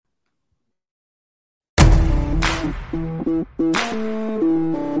Welcome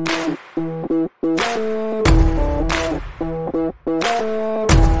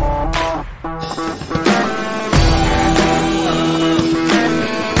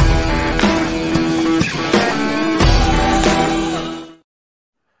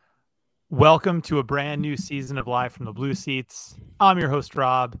to a brand new season of Live from the Blue Seats. I'm your host,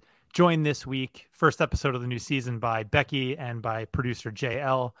 Rob, joined this week, first episode of the new season, by Becky and by producer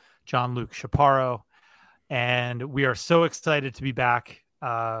JL, John Luke Chaparro. And we are so excited to be back.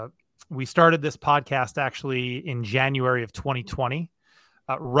 We started this podcast actually in January of 2020,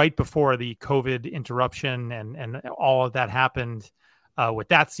 right before the COVID interruption and all of that happened with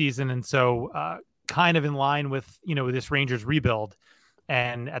that season. And so kind of in line with, this Rangers rebuild.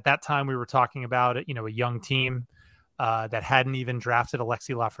 And at that time, we were talking about it, a young team that hadn't even drafted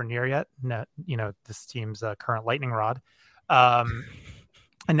Alexis Lafreniere yet. No, this team's current lightning rod. And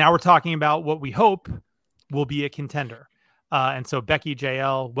now we're talking about what we hope will be a contender. And so, Becky,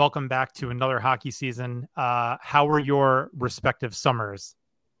 JL, welcome back to another hockey season. How were your respective summers?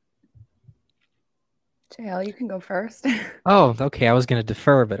 JL, you can go first. Oh, okay. I was going to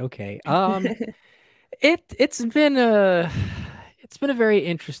defer, but okay. It's been a very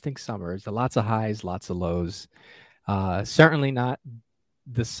interesting summer. There's lots of highs, lots of lows. Certainly not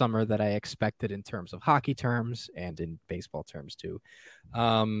the summer that I expected in terms of hockey terms and in baseball terms too.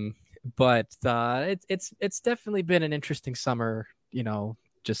 But it's definitely been an interesting summer,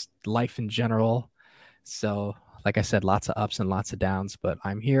 just life in general. So, like I said, lots of ups and lots of downs, but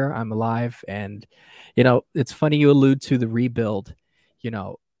I'm here, I'm alive. And, it's funny you allude to the rebuild.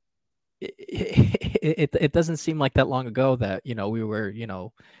 It doesn't seem like that long ago that, we were,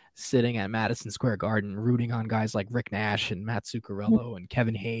 sitting at Madison Square Garden rooting on guys like Rick Nash and Matt Zuccarello and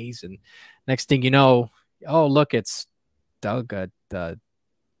Kevin Hayes. And next thing you know, oh, look, it's Doug,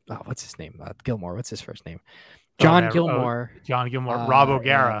 what's his name? Gilmore. What's his first name? John Gilmore. John Gilmore. Rob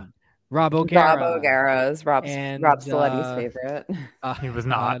O'Gara. Rob O'Gara is Rob Saletti's favorite. He was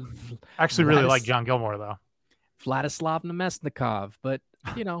not. Actually really like John Gilmore, though. Vladislav Nemesnikov. But,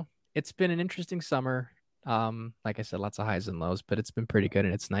 it's been an interesting summer. Like I said, lots of highs and lows, but it's been pretty good.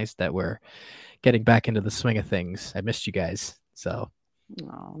 And it's nice that we're getting back into the swing of things. I missed you guys. So.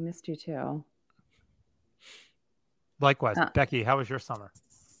 Oh, missed you too. Likewise. Becky, how was your summer?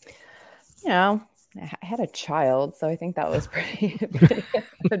 I had a child, so I think that was pretty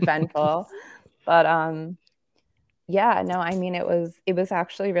eventful. But it was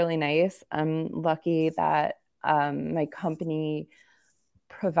actually really nice. I'm lucky that my company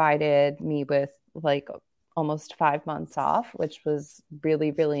provided me with like almost 5 months off, which was really,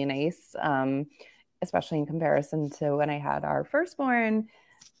 really nice, especially in comparison to when I had our firstborn.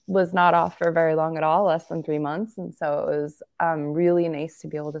 Was not off for very long at all, less than 3 months. And so it was really nice to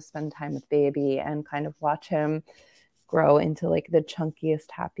be able to spend time with baby and kind of watch him grow into like the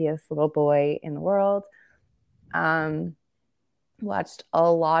chunkiest, happiest little boy in the world. Watched a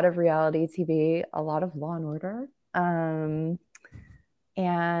lot of reality TV, a lot of Law and Order.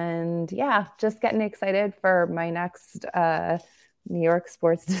 And yeah, just getting excited for my next New York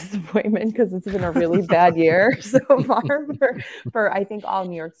sports disappointment, because it's been a really bad year so far for I think all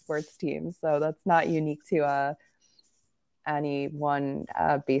New York sports teams. So that's not unique to any one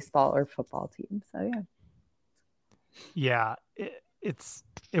baseball or football team. So yeah, it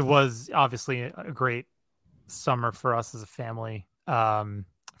was obviously a great summer for us as a family. For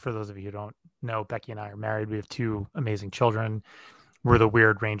those of you who don't know, Becky and I are married. We have 2 amazing children. We're the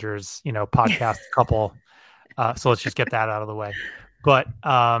Weird Rangers, podcast couple. So let's just get that out of the way. But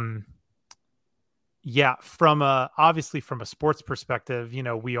obviously from a sports perspective,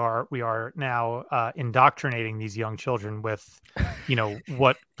 we are now indoctrinating these young children with,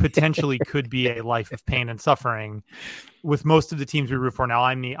 what potentially could be a life of pain and suffering with most of the teams we root for. Now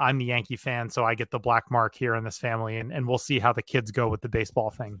I'm the Yankee fan, so I get the black mark here in this family, and we'll see how the kids go with the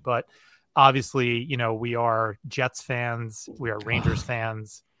baseball thing. But obviously, we are Jets fans, we are Rangers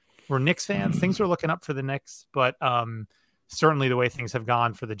fans. We're Knicks fans. Things are looking up for the Knicks, but certainly the way things have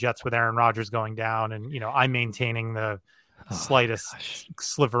gone for the Jets with Aaron Rodgers going down, and I'm maintaining the slightest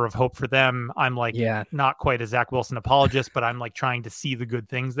sliver of hope for them. I'm not quite a Zach Wilson apologist, but I'm like trying to see the good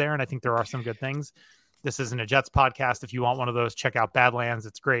things there, and I think there are some good things. This isn't a Jets podcast. If you want one of those, check out Badlands.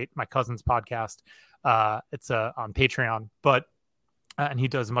 It's great. My cousin's podcast. It's on Patreon, but and he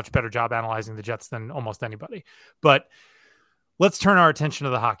does a much better job analyzing the Jets than almost anybody. But let's turn our attention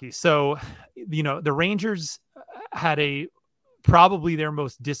to the hockey. So, the Rangers had probably their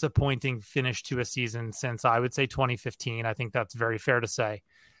most disappointing finish to a season since, I would say, 2015. I think that's very fair to say.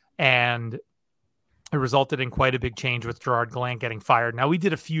 And it resulted in quite a big change with Gerard Gallant getting fired. Now, we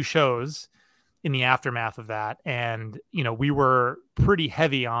did a few shows in the aftermath of that. And, we were pretty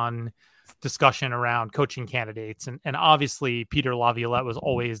heavy on discussion around coaching candidates. And obviously Peter Laviolette was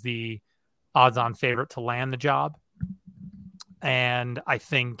always the odds on favorite to land the job. And I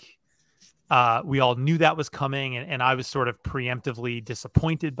think we all knew that was coming, and I was sort of preemptively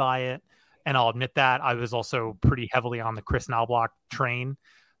disappointed by it. And I'll admit that I was also pretty heavily on the Chris Knobloch train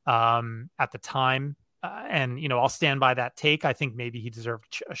at the time. And, I'll stand by that take. I think maybe he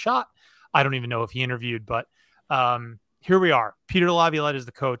deserved a shot. I don't even know if he interviewed, but here we are. Peter Laviolette is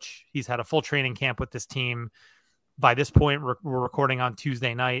the coach. He's had a full training camp with this team. By this point, we're recording on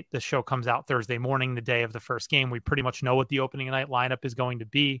Tuesday night. The show comes out Thursday morning, the day of the first game. We pretty much know what the opening night lineup is going to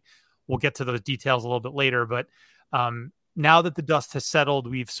be. We'll get to those details a little bit later, but now that the dust has settled,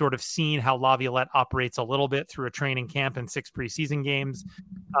 we've sort of seen how Laviolette operates a little bit through a training camp and 6 preseason games.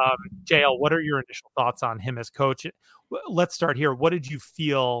 JL, what are your initial thoughts on him as coach? Let's start here. What did you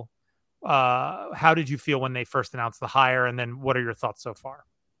feel? How did you feel when they first announced the hire? And then what are your thoughts so far?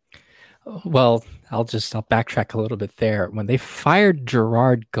 Well, I'll backtrack a little bit there. When they fired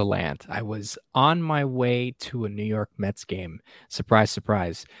Gerard Gallant, I was on my way to a New York Mets game. Surprise,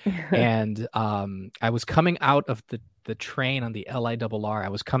 surprise. And I was coming out of the train on the LIRR. I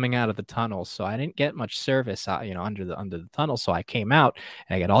was coming out of the tunnel, so I didn't get much service, under the tunnel. So I came out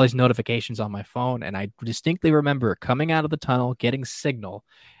and I got all these notifications on my phone, and I distinctly remember coming out of the tunnel, getting signal,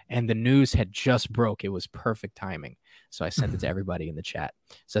 and the news had just broke. It was perfect timing. So I sent it to everybody in the chat.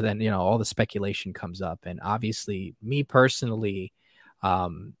 So then, all the speculation comes up, and obviously me personally, I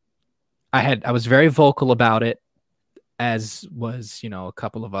was very vocal about it, as was, a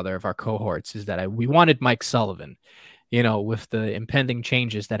couple of other of our cohorts, is that we wanted Mike Sullivan, with the impending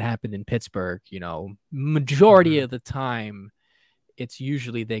changes that happened in Pittsburgh, majority of the time, it's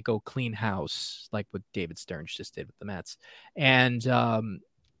usually they go clean house, like what David Stearns just did with the Mets. And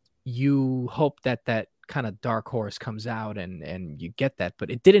you hope that kind of dark horse comes out and you get that, but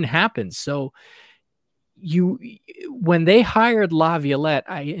it didn't happen. So when they hired Laviolette,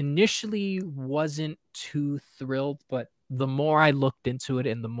 I initially wasn't too thrilled, but the more I looked into it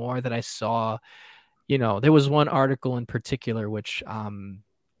and the more that I saw, there was one article in particular which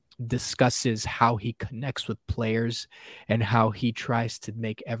discusses how he connects with players and how he tries to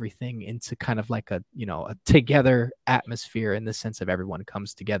make everything into kind of like a together atmosphere, in the sense of everyone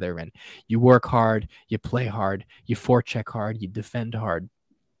comes together and you work hard, you play hard, you forecheck hard, you defend hard.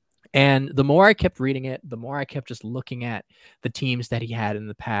 And the more I kept reading it, the more I kept just looking at the teams that he had in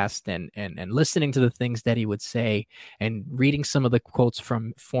the past and listening to the things that he would say and reading some of the quotes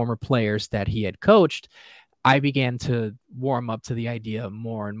from former players that he had coached. I began to warm up to the idea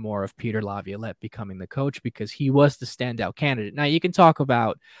more and more of Peter Laviolette becoming the coach, because he was the standout candidate. Now, you can talk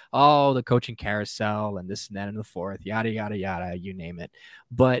about, the coaching carousel and this and that and the fourth, yada, yada, yada, you name it.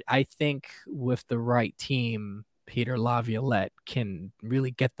 But I think with the right team, Peter Laviolette can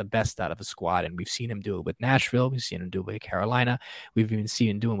really get the best out of a squad. And we've seen him do it with Nashville. We've seen him do it with Carolina. We've even seen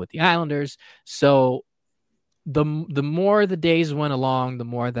him doing it with the Islanders. So the more the days went along, the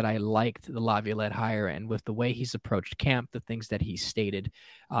more that I liked the Laviolette hire, and with the way he's approached camp, the things that he stated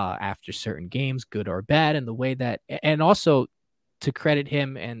after certain games, good or bad, and the way that, and also to credit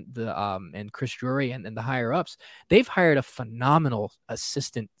him and the and Chris Drury and the higher ups, they've hired a phenomenal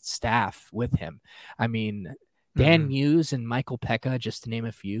assistant staff with him. I mean, Dan Muse and Michael Pekka, just to name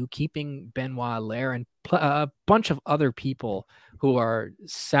a few, keeping Benoit Allaire and a bunch of other people who are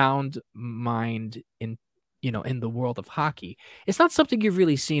sound mind in the world of hockey. It's not something you've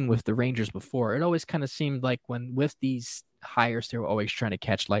really seen with the Rangers before. It always kind of seemed like with these hires, they were always trying to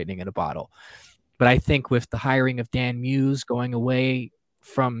catch lightning in a bottle. But I think with the hiring of Dan Muse, going away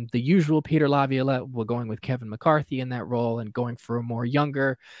from the usual Peter Laviolette, we're going with Kevin McCarthy in that role and going for a more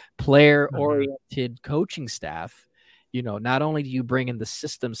younger, player-oriented coaching staff. Not only do you bring in the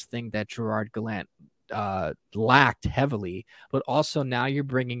systems thing that Gerard Gallant lacked heavily, but also now you're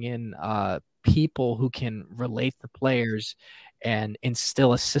bringing in people who can relate to players and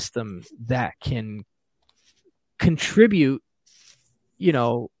instill a system that can contribute,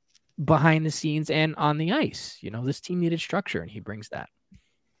 behind the scenes and on the ice. This team needed structure, and he brings that.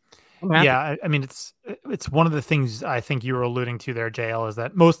 Yeah, I mean, it's one of the things I think you were alluding to there, JL, is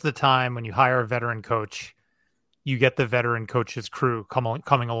that most of the time when you hire a veteran coach, you get the veteran coach's crew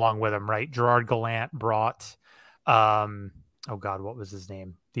coming along with him, right? Gerard Gallant brought, what was his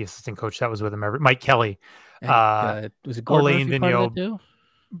name? The assistant coach that was with him, Mike Kelly. Was it Gordon Murphy part of that too?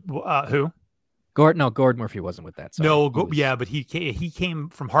 Who? Gord Murphy wasn't with that. Sorry. But he came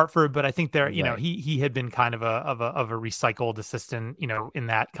from Hartford. But I think he had been kind of a recycled assistant, in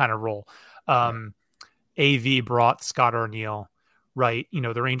that kind of role. AV brought Scott O'Neill. right?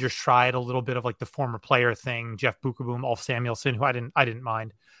 The Rangers tried a little bit of like the former player thing, Jeff Bukaboom, Ulf Samuelsson, who I didn't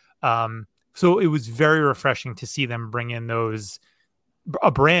mind. So it was very refreshing to see them bring in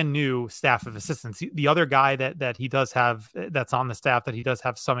a brand new staff of assistants. The other guy that he does have that's on the staff that he does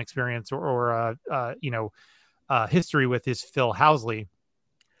have some experience or history with is Phil Housley.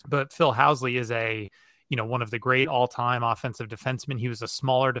 But Phil Housley is one of the great all-time offensive defensemen. He was a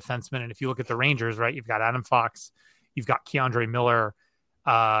smaller defenseman. And if you look at the Rangers, right, you've got Adam Fox, you've got Keandre Miller,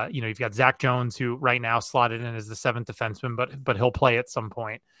 you've got Zach Jones, who right now slotted in as the seventh defenseman, but he'll play at some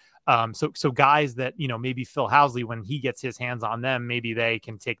point. So guys that, maybe Phil Housley, when he gets his hands on them, maybe they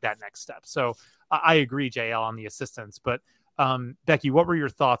can take that next step. So I agree, JL, on the assistants, but Becky, what were your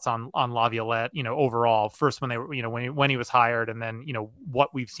thoughts on Laviolette, overall, first when they were, when he was hired, and then,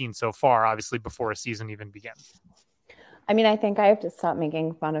 what we've seen so far, obviously before a season even begins? I mean, I think I have to stop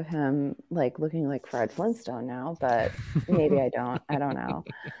making fun of him, like looking like Fred Flintstone now, but maybe I don't know.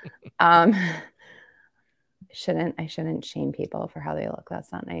 I shouldn't shame people for how they look.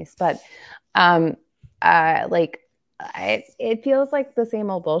 That's not nice. But it feels like the same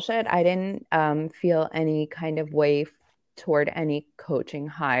old bullshit. I didn't feel any kind of way toward any coaching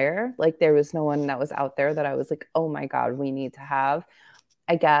hire. Like there was no one that was out there that I was like, oh my God, we need to have.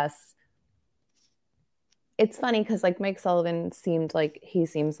 I guess it's funny because like Mike Sullivan seems like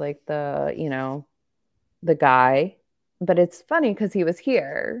the guy, but it's funny because he was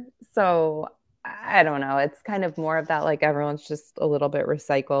here. So I don't know. It's kind of more of that, like everyone's just a little bit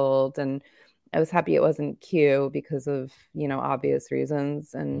recycled, and I was happy it wasn't Q because of, obvious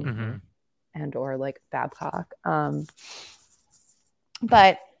reasons and or like Babcock.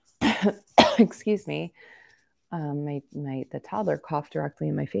 But excuse me, the toddler coughed directly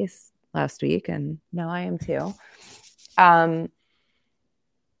in my face last week, and now I am too. That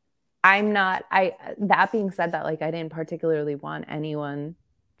being said, that like I didn't particularly want anyone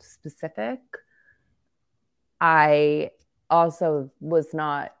specific. I also was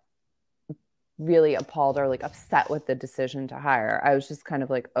not really appalled or like upset with the decision to hire. I was just kind of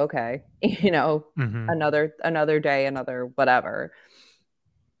like, okay, another day, another whatever.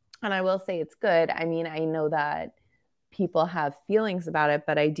 And I will say it's good. I mean, I know that people have feelings about it,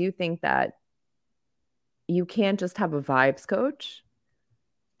 but I do think that you can't just have a vibes coach,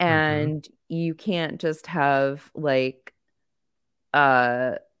 and you can't just have like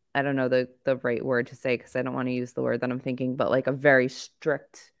I don't know the right word to say because I don't want to use the word that I'm thinking, but like a very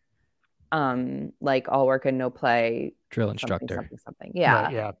strict, like all work and no play drill instructor. Something. Yeah.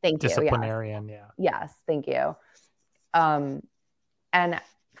 Right, yeah. Thank Disciplinarian. you. Yeah. Yes. Thank you. And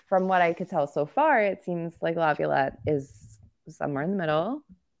from what I could tell so far, it seems like Laviolette is somewhere in the middle,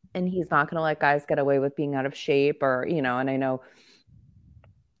 and he's not going to let guys get away with being out of shape or, and I know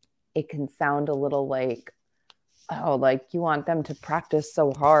it can sound a little like, oh, like you want them to practice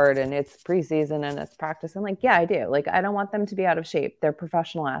so hard and it's preseason and it's practice. And like, yeah, I do. Like, I don't want them to be out of shape. They're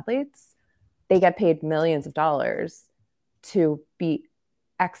professional athletes. They get paid millions of dollars to be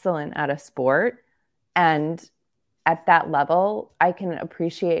excellent at a sport. And at that level, I can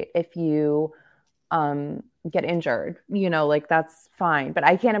appreciate if you get injured, like that's fine. But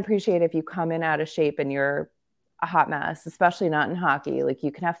I can't appreciate if you come in out of shape and you're a hot mess, especially not in hockey. Like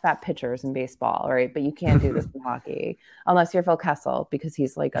you can have fat pitchers in baseball, right? But you can't do this in hockey unless you're Phil Kessel, because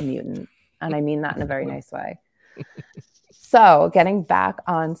he's like a mutant. And I mean that in a very nice way. So getting back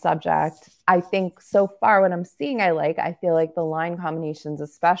on subject, I think so far what I'm seeing, I feel like the line combinations,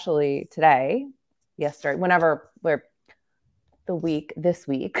 especially today, yesterday, whenever we're this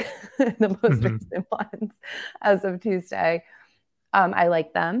week, the most recent ones as of Tuesday, I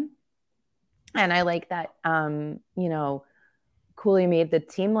like them. And I like that, Cooley made the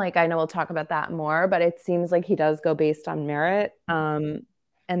team. Like, I know we'll talk about that more, but it seems like he does go based on merit. And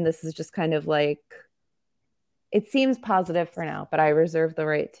this is just kind of like, it seems positive for now, but I reserve the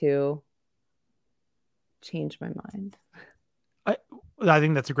right to change my mind. I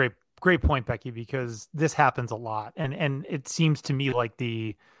think that's a great point, Becky, because this happens a lot. And it seems to me like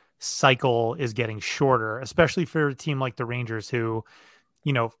the cycle is getting shorter, especially for a team like the Rangers who,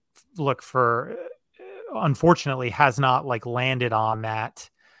 unfortunately has not like landed on that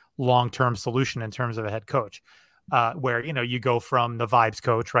long-term solution in terms of a head coach, where, you go from the vibes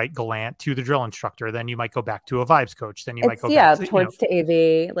coach, right, Gallant, to the drill instructor. Then you might go back to a vibes coach. Then you might go back to, towards to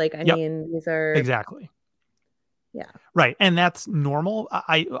AV. Like, I mean, these are exactly. Yeah. Right. And that's normal.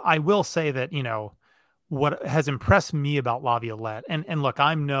 I will say that, what has impressed me about Laviolette, and look,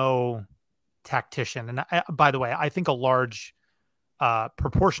 I'm no tactician. And by the way, I think a large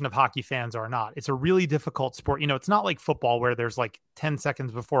proportion of hockey fans are not. It's a really difficult sport. It's not like football where there's like 10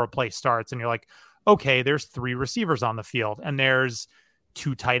 seconds before a play starts and you're like, okay, there's 3 receivers on the field and there's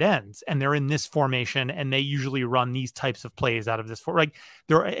 2 tight ends and they're in this formation and they usually run these types of plays out of this like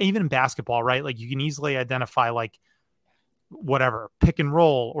there even in basketball, right? Like you can easily identify like whatever pick and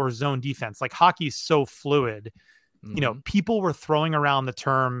roll or zone defense. Like hockey is so fluid. You know, people were throwing around the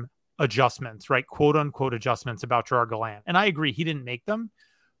term adjustments, right? Quote unquote adjustments about Gerard Gallant. And I agree, he didn't make them,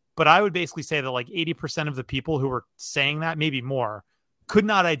 but I would basically say that like 80% of the people who were saying that, maybe more, could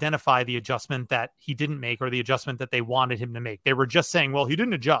not identify the adjustment that he didn't make or the adjustment that they wanted him to make. They were just saying, well, he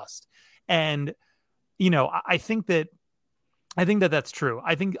didn't adjust. And, you know, I think that that's true.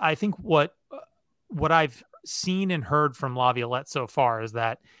 I think what I've seen and heard from Laviolette so far is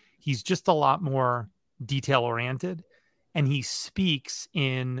that he's just a lot more detail oriented and he speaks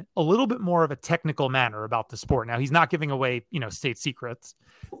in a little bit more of a technical manner about the sport. Now he's not giving away, you know, state secrets.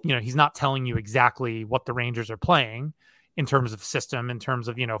 You know, he's not telling you exactly what the Rangers are playing in terms of system, in terms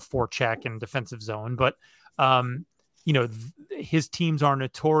of, you know, forecheck and defensive zone. But, you know, his teams are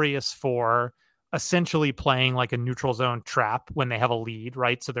notorious for essentially playing like a neutral zone trap when they have a lead,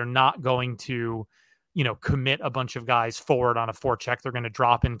 right? So they're not going to, you know, commit a bunch of guys forward on a forecheck. They're going to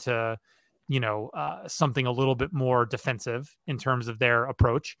drop into, you know, something a little bit more defensive in terms of their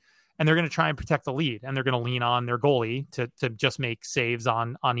approach. And they're going to try and protect the lead. And they're going to lean on their goalie to just make saves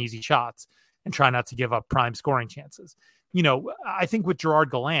on easy shots and try not to give up prime scoring chances. You know, I think with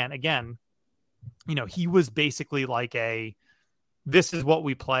Gerard Gallant, again, you know, he was basically like this is what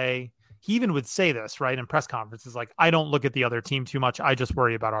we play. He even would say this, right, in press conferences, like, I don't look at the other team too much. I just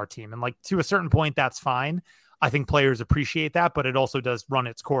worry about our team. And like, to a certain point, that's fine. I think players appreciate that, but it also does run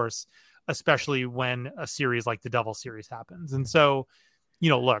its course, especially when a series like the Devil series happens. And so, you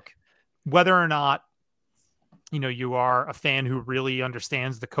know, look, whether or not, you know, you are a fan who really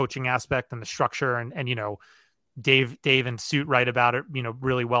understands the coaching aspect and the structure and you know, Dave and Suit write about it, you know,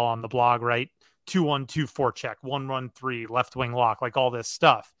 really well on the blog, right? 2-1-2 forecheck, 1-1-3 left wing lock, like all this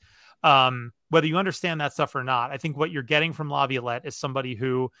stuff. Whether you understand that stuff or not, I think what you're getting from Laviolette is somebody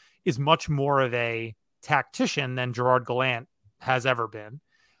who is much more of a tactician than Gerard Gallant has ever been.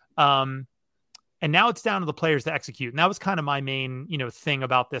 And now it's down to the players to execute. And that was kind of my main, you know, thing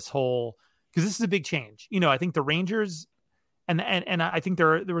about this whole, because this is a big change. You know, I think the Rangers and I think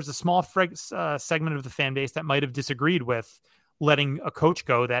there was a small segment of the fan base that might have disagreed with letting a coach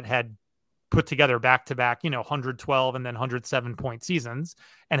go that had put together back-to-back, you know, 112 and then 107 point seasons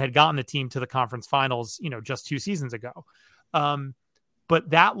and had gotten the team to the conference finals, you know, just 2 seasons ago. But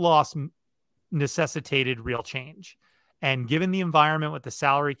that loss necessitated real change. And given the environment with the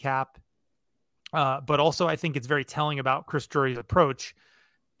salary cap, but also I think it's very telling about Chris Drury's approach.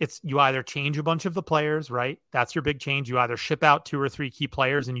 It's you either change a bunch of the players, right? That's your big change. You either ship out 2 or 3 key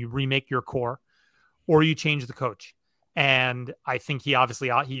players and you remake your core, or you change the coach. And I think he obviously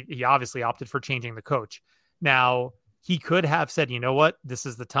opted for changing the coach. Now he could have said, you know what, this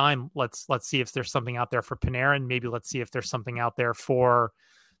is the time. Let's see if there's something out there for Panarin. Maybe let's see if there's something out there for,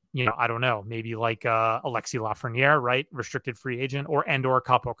 you know, I don't know, maybe like Alexis Lafreniere, right? Restricted free agent, or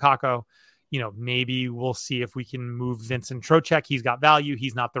Kaapo Kakko. You know, maybe we'll see if we can move Vincent Trocheck. He's got value.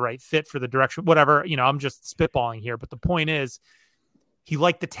 He's not the right fit for the direction, whatever, you know, I'm just spitballing here. But the point is he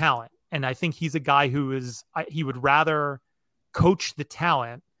liked the talent. And I think he's a guy who he would rather coach the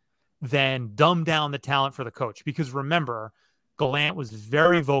talent than dumb down the talent for the coach. Because remember, Gallant was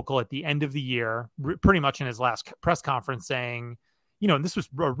very vocal at the end of the year, pretty much in his last press conference saying, you know, and this was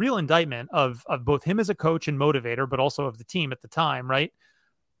a real indictment of both him as a coach and motivator, but also of the team at the time, right?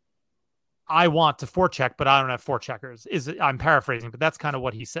 I want to forecheck, but I don't have forecheckers. I'm paraphrasing, but that's kind of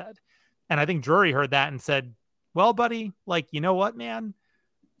what he said. And I think Drury heard that and said, well, buddy, like, you know what, man,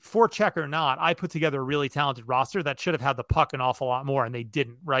 forecheck or not, I put together a really talented roster that should have had the puck an awful lot more. And they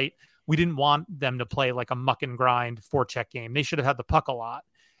didn't, right? We didn't want them to play like a muck and grind forecheck game. They should have had the puck a lot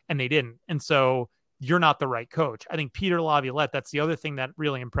and they didn't. And so you're not the right coach. I think Peter Laviolette, that's the other thing that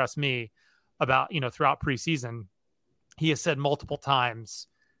really impressed me about, you know, throughout preseason, he has said multiple times,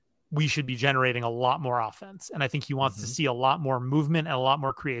 we should be generating a lot more offense. And I think he wants to see a lot more movement and a lot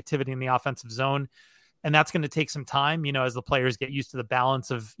more creativity in the offensive zone. And that's going to take some time, you know, as the players get used to the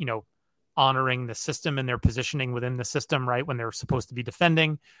balance of, you know, honoring the system and their positioning within the system, right? When they're supposed to be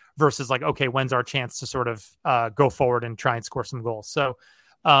defending versus like, okay, when's our chance to sort of go forward and try and score some goals? So,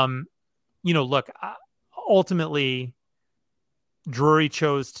 you know, look, ultimately Drury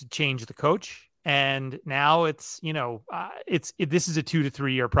chose to change the coach. And now it's, you know, this is a 2 to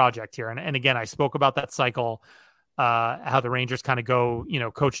 3 year project here. And again, I spoke about that cycle, how the Rangers kind of go, you know,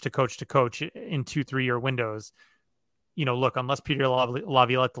 coach to coach to coach in 2-3 year windows. You know, look, unless Peter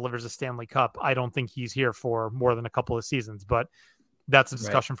Laviolette delivers a Stanley Cup, I don't think he's here for more than a couple of seasons. But that's a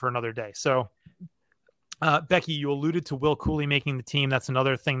discussion for another day. So, Becky, you alluded to Will Cooley making the team. That's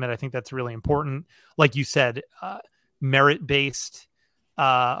another thing that I think that's really important. Like you said, merit-based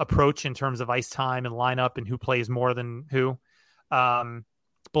approach in terms of ice time and lineup and who plays more than who.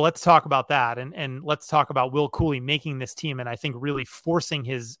 But let's talk about that. And let's talk about Will Cooley making this team. And I think really forcing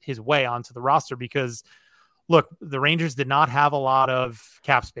his way onto the roster, because look, the Rangers did not have a lot of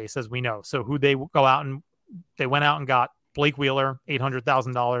cap space, as we know. So who they went out and got Blake Wheeler,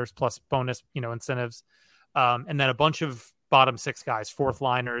 $800,000 plus bonus, incentives. And then a bunch of bottom six guys, fourth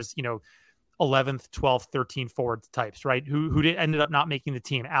liners, 11th, 12th, 13th forward types, right? Who ended up not making the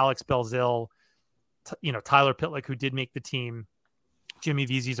team. Alex Belzil, Tyler Pitlick, who did make the team. Jimmy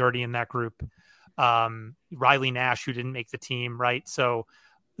Vesey's already in that group. Riley Nash, who didn't make the team, right? So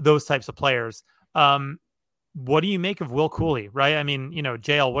those types of players. What do you make of Will Cooley, right? I mean,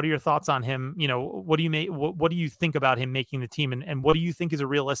 JL, what are your thoughts on him? What do you think about him making the team, and what do you think is a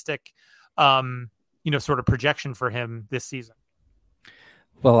realistic, sort of projection for him this season?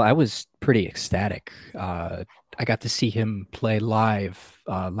 Well, I was pretty ecstatic. I got to see him play live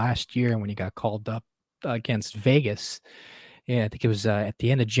last year when he got called up against Vegas. Yeah, I think it was at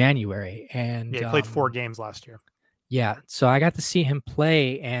the end of January. And he played 4 games last year. Yeah, so I got to see him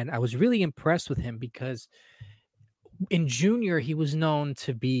play, and I was really impressed with him because in junior, he was known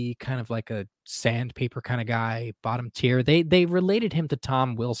to be kind of like a sandpaper kind of guy, bottom tier. They related him to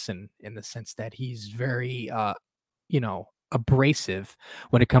Tom Wilson in the sense that he's very, abrasive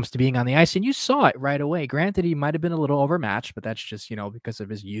when it comes to being on the ice. And you saw it right away. Granted, he might have been a little overmatched, but that's just, because of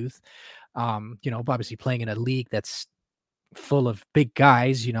his youth. Obviously playing in a league that's full of big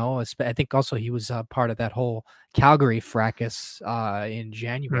guys, I think also he was part of that whole Calgary fracas in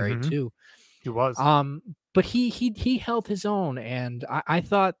January too. He was. But he held his own, and I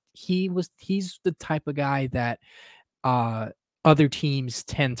thought he's the type of guy that other teams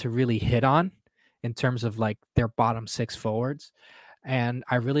tend to really hit on in terms of like their bottom 6 forwards. And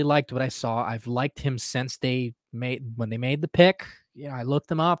I really liked what I saw. I've liked him since when they made the pick. I looked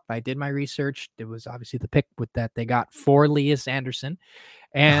them up. I did my research. It was obviously the pick with that they got for Elias Anderson.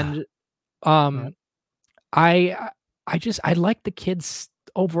 And I like the kid's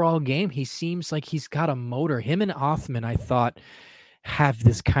overall game. He seems like he's got a motor. Him and Othman, I thought, have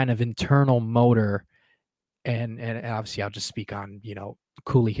this kind of internal motor. And obviously I'll just speak on,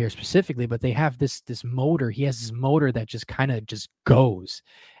 Cooley here specifically, but they have this motor. He has this motor that just kind of just goes.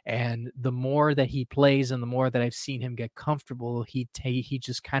 And the more that he plays and the more that I've seen him get comfortable, he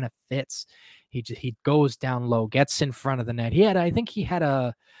just kind of fits. He goes down low, gets in front of the net. I think he had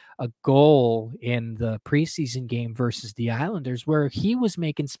a goal in the preseason game versus the Islanders where he was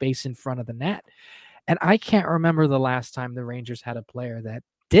making space in front of the net. And I can't remember the last time the Rangers had a player that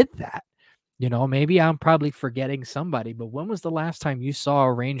did that. Maybe I'm probably forgetting somebody, but when was the last time you saw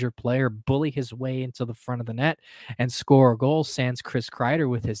a Ranger player bully his way into the front of the net and score a goal sans Chris Kreider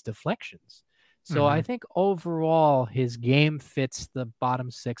with his deflections? So I think overall his game fits the bottom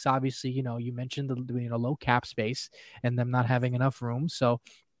 6. Obviously, you mentioned the low cap space and them not having enough room. So,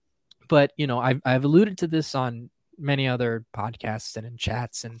 but I've alluded to this on many other podcasts and in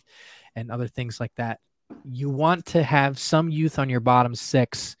chats and other things like that. You want to have some youth on your bottom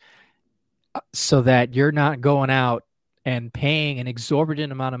 6 so that you're not going out and paying an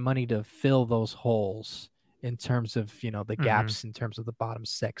exorbitant amount of money to fill those holes in terms of, the gaps in terms of the bottom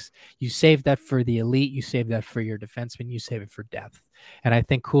 6. You save that for the elite. You save that for your defenseman. You save it for depth. And I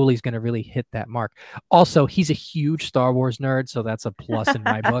think Cooley's going to really hit that mark. Also, he's a huge Star Wars nerd, so that's a plus in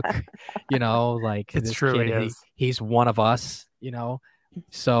my book. Like it's true. He's one of us,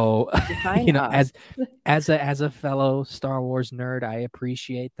 So, as a fellow Star Wars nerd, I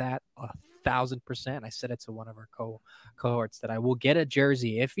appreciate that 1,000%. I said it to one of our cohorts that I will get a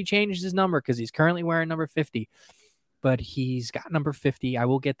jersey if he changes his number, because he's currently wearing number 50, but he's got number 50. I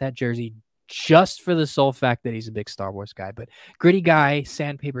will get that jersey just for the sole fact that he's a big Star Wars guy. But gritty guy,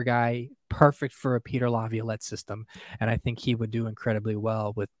 sandpaper guy, perfect for a Peter Laviolette system, and I think he would do incredibly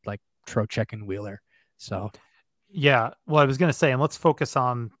well with like Trocheck and Wheeler. So, yeah. Well, I was going to say, and let's focus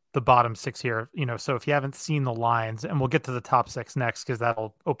on the bottom 6 here, so if you haven't seen the lines, and we'll get to the top 6 next, because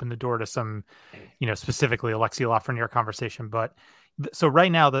that'll open the door to some, specifically Alexi Lafreniere conversation. But so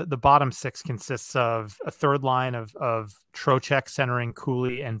right now the bottom 6 consists of a third line of Trocheck centering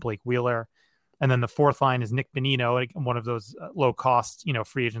Cooley and Blake Wheeler. And then the fourth line is Nick Bonino, one of those low cost,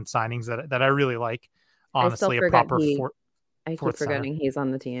 free agent signings that I really like. Honestly, a proper I keep forgetting he's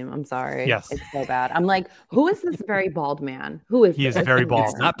on the team. I'm sorry. Yes. It's so bad. I'm like, who is this very bald man? Who is he is very bald.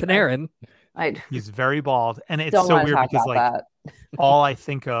 It's not Panarin. He's very bald. And it's so weird because all I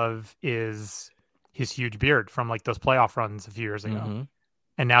think of is his huge beard from like those playoff runs a few years ago. Mm-hmm.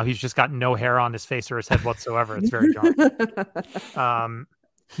 And now he's just got no hair on his face or his head whatsoever. It's very jarring.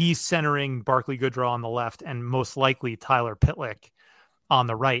 He's centering Barclay Goodrow on the left and most likely Tyler Pitlick on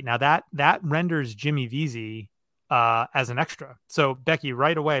the right. Now that renders Jimmy Vesey as an extra. So Becky,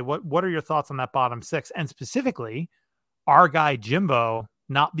 right away, what are your thoughts on that bottom six? And specifically, our guy Jimbo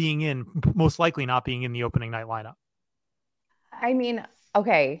most likely not being in the opening night lineup? I mean,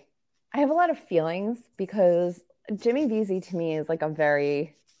 okay, I have a lot of feelings because Jimmy Vesey to me is like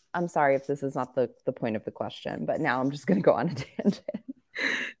I'm sorry if this is not the point of the question, but now I'm just going to go on a tangent.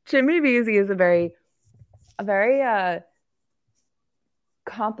 Jimmy Vesey is a very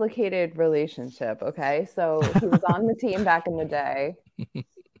complicated relationship. Okay. So he was on the team back in the day.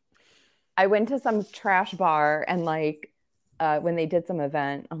 I went to some trash bar and like, when they did some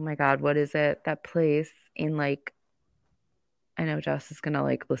event, oh my God, what is it? That place in like, I know Jess is going to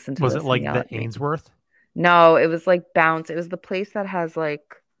like listen to Was this. it like the Ainsworth? No, it was like Bounce. It was the place that has like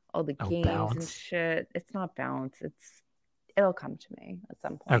all the games Bounce. and shit. It's not Bounce. It'll come to me at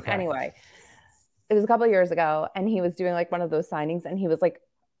some point. Okay. Anyway, it was a couple of years ago and he was doing like one of those signings and he was like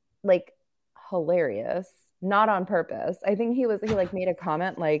hilarious, not on purpose. I think he like made a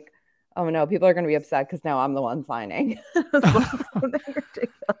comment like, oh no, people are going to be upset because now I'm the one signing.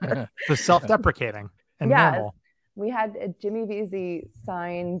 Ridiculous. So self-deprecating and normal. We had a Jimmy Vesey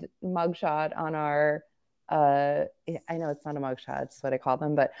signed mugshot on our, I know it's not a mugshot, it's what I call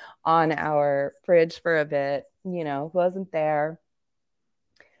them, but on our fridge for a bit, wasn't there.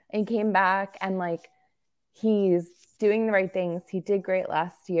 And came back and like, he's doing the right things. He did great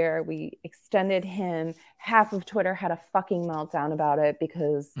last year. We extended him. Half of Twitter had a fucking meltdown about it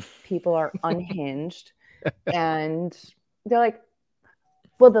because people are unhinged. And they're like,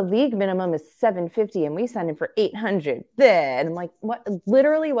 well, the league minimum is $750 and we signed him for $800. And I'm like, what?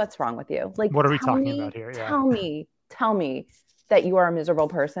 Literally, what's wrong with you? Like, what are we talking about here? Yeah. Tell me that you are a miserable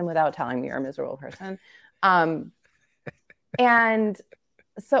person without telling me you're a miserable person. And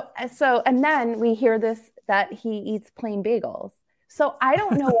so, and then we hear this, that he eats plain bagels. So I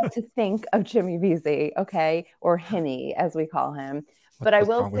don't know what to think of Jimmy Vesey, okay? Or Himmy, as we call him. But I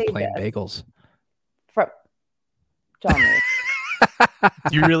will say plain bagels. From John Lee.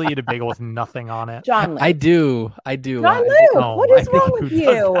 Do you really eat a bagel with nothing on it? John Lee. I do. John Lou, what is wrong with you?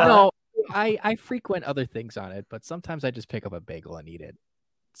 No, I frequent other things on it, but sometimes I just pick up a bagel and eat it.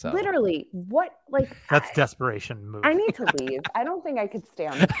 So literally, what like that's desperation move. I need to leave. I don't think I could stay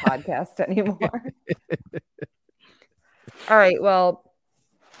on this podcast anymore. All right, well,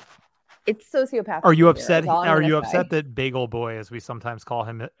 it's sociopathic. Are you upset? Are you upset that Bagel Boy, as we sometimes call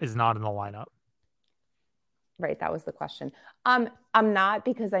him, is not in the lineup? Right, that was the question. I'm not,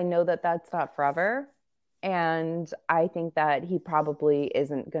 because I know that that's not forever, and I think that he probably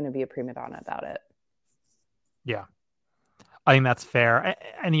isn't going to be a prima donna about it. Yeah. I think that's fair.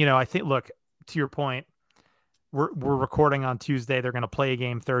 And I think, look, to your point, we're recording on Tuesday. They're going to play a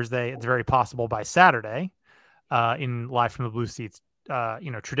game Thursday. It's very possible by Saturday, in Live from the Blue Seats,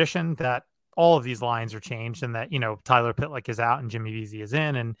 tradition that all of these lines are changed and that, Tyler Pitlick is out and Jimmy Vesey is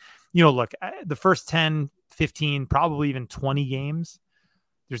in. And, look, the first 10, 15, probably even 20 games,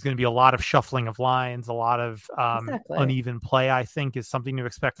 there's going to be a lot of shuffling of lines, a lot of uneven play, I think, is something to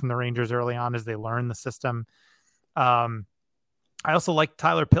expect from the Rangers early on as they learn the system. I also like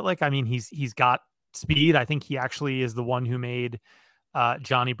Tyler Pitlick. I mean, he's got speed. I think he actually is the one who made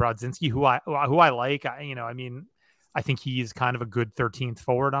Johnny Brodzinski, who I like. I think he's kind of a good 13th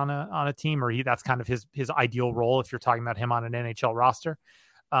forward on a team, or that's kind of his ideal role if you're talking about him on an NHL roster.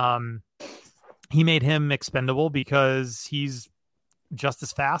 He made him expendable because he's just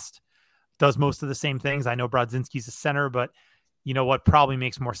as fast, does most of the same things. I know Brodzinski's a center, but you know what probably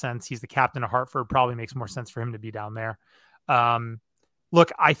makes more sense? He's the captain of Hartford. Probably makes more sense for him to be down there.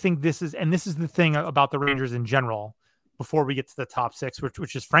 Look, I think this is the thing about the Rangers in general, before we get to the top six,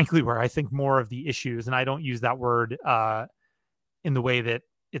 which is frankly where I think more of the issues, and I don't use that word in the way that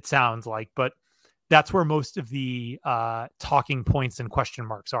it sounds like, but that's where most of the talking points and question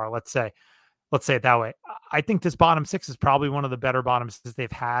marks are. Let's say it that way. I think this bottom six is probably one of the better bottom sixes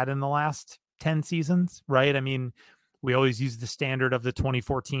they've had in the last 10 seasons, right? I mean, we always use the standard of the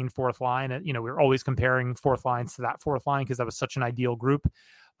 2014 fourth line. We're always comparing fourth lines to that fourth line because that was such an ideal group.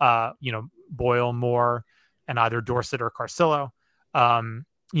 Boyle, Moore, and either Dorsett or Carcillo.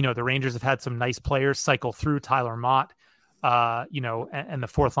 The Rangers have had some nice players cycle through. Tyler Mott, and the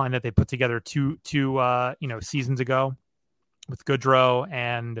fourth line that they put together two seasons ago with Goodrow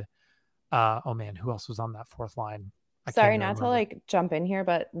and who else was on that fourth line? Sorry, not to jump in here,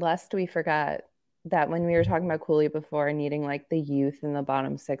 but lest we forget that when we were talking about Cooley before, needing like the youth in the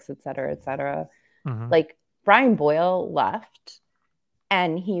bottom six, et cetera, Mhm. Like Brian Boyle left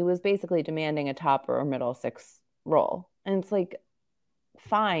and he was basically demanding a top or middle six role. And it's like,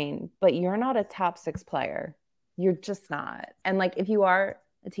 fine, but you're not a top six player. You're just not. And like, if you are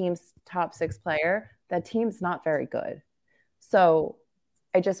a team's top six player, that team's not very good. So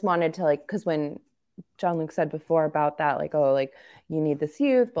I just wanted to like, because when Jean-Luc said before about that, like, oh, like you need this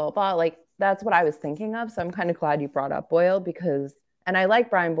youth, blah, blah, like that's what I was thinking of. So I'm kind of glad you brought up Boyle because, and I like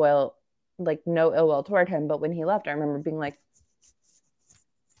Brian Boyle, like no ill will toward him. But when he left, I remember being like,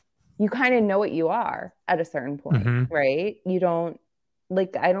 you kind of know what you are at a certain point, right? You don't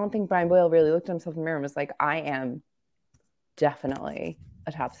like, I don't think Brian Boyle really looked at himself in the mirror and was like, I am definitely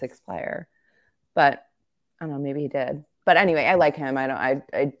a top six player. But I don't know, maybe he did. But anyway, I like him. I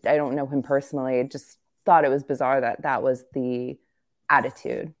don't know him personally. I just thought it was bizarre that that was the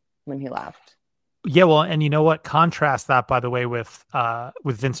attitude when he left. Yeah, well, and you know what? Contrast that, by the way, with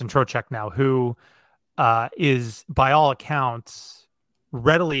Vincent Trocheck now, who is by all accounts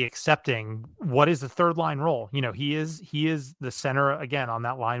readily accepting what is the third line role. You know, he is the center again on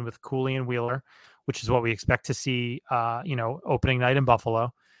that line with Cooley and Wheeler, which is what we expect to see. Opening night in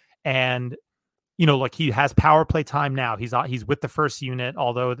Buffalo, and like he has power play time now. He's with the first unit,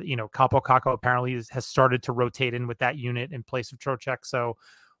 although Capo Caco apparently has started to rotate in with that unit in place of Trocheck. So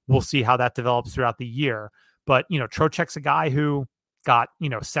we'll see how that develops throughout the year. But Trocheck's a guy who got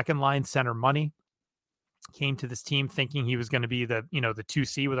second line center money. Came to this team thinking he was going to be the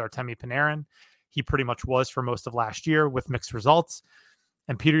 2C with Artemi Panarin. He pretty much was for most of last year with mixed results.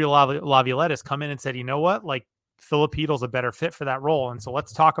 And Peter Laviolette has come in and said, you know what, like Philip Hedl's a better fit for that role. And so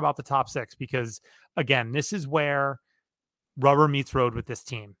let's talk about the top six, because again, this is where rubber meets road with this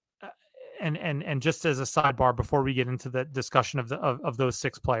team. And just as a sidebar, before we get into the discussion of those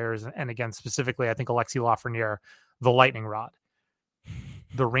six players, and again, specifically, I think Alexis Lafreniere, the lightning rod.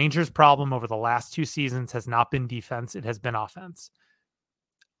 The Rangers' problem over the last two seasons has not been defense. It has been offense.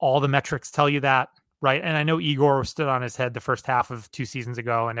 All the metrics tell you that, right? And I know Igor stood on his head the first half of 2 seasons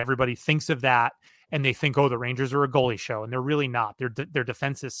ago, and everybody thinks of that, and they think, oh, the Rangers are a goalie show, and they're really not. Their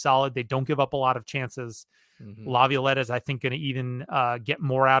defense is solid. They don't give up a lot of chances. Laviolette is, I think, going to even get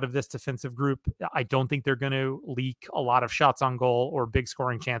more out of this defensive group. I don't think they're going to leak a lot of shots on goal or big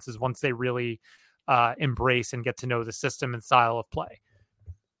scoring chances once they really embrace and get to know the system and style of play.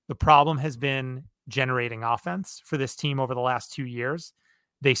 The problem has been generating offense for this team over the last 2 years.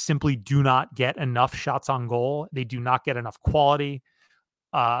 They simply do not get enough shots on goal. They do not get enough quality.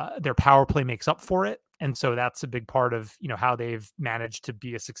 Their power play makes up for it. And so that's a big part of, how they've managed to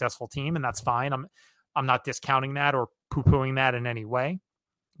be a successful team. And that's fine. I'm not discounting that or poo-pooing that in any way.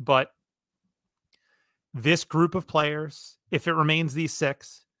 But this group of players, if it remains these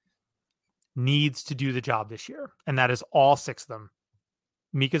six, needs to do the job this year. And that is all six of them.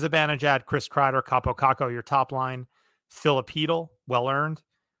 Mika Zibanejad, Chris Kreider, Capo Caco, your top line. Philip Hedl, well-earned,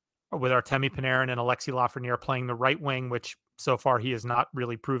 with Artemi Panarin and Alexis Lafreniere playing the right wing, which so far he has not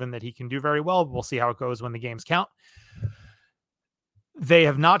really proven that he can do very well. We'll see how it goes when the games count. They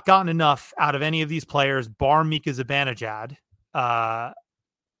have not gotten enough out of any of these players, bar Mika Zibanejad,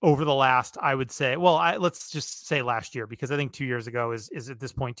 over the last, I would say, let's just say last year, because I think 2 years ago is at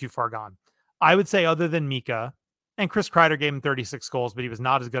this point too far gone. I would say other than Mika, and Chris Kreider gave him 36 goals, but he was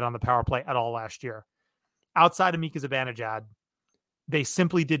not as good on the power play at all last year. Outside of Mika Zibanejad, they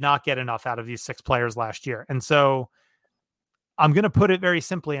simply did not get enough out of these six players last year. And so I'm going to put it very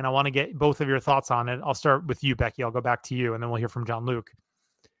simply, and I want to get both of your thoughts on it. I'll start with you, Becky. I'll go back to you, and then we'll hear from Jean-Luc.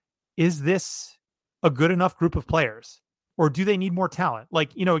 Is this a good enough group of players, or do they need more talent?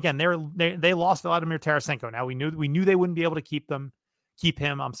 Like, again, they lost Vladimir Tarasenko. Now we knew they wouldn't be able to keep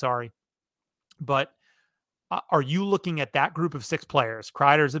him. I'm sorry. But are you looking at that group of six players,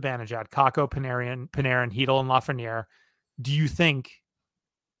 Kreider, Zibanejad, Caco, Panarin, Hedl, and Lafreniere? Do you think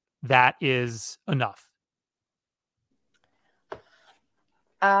that is enough?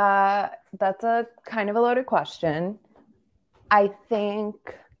 That's a kind of a loaded question. I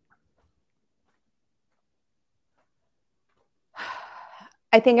think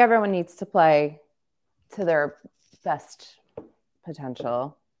everyone needs to play to their best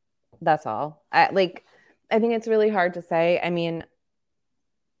potential. That's all. I think it's really hard to say. I mean,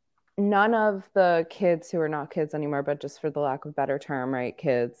 none of the kids who are not kids anymore, but just for the lack of a better term, right,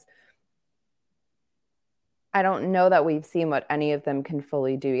 kids, I don't know that we've seen what any of them can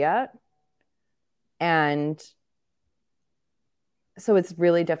fully do yet. And so it's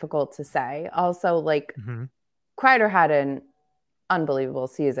really difficult to say. Also, Kreider had an unbelievable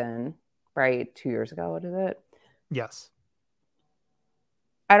season, right? 2 years ago, what is it? Yes.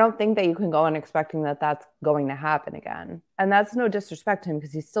 I don't think that you can go on expecting that that's going to happen again. And that's no disrespect to him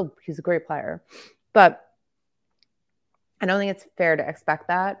because he's a great player. But I don't think it's fair to expect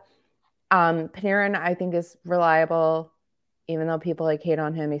that. Panarin, I think, is reliable. Even though people like hate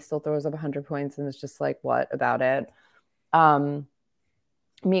on him, he still throws up 100 points, and it's just like, what about it?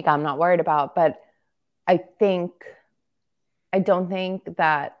 Mika, I'm not worried about, but I don't think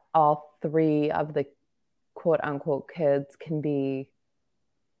that all three of the quote unquote kids can be.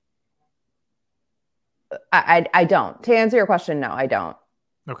 I don't. To answer your question, no, I don't.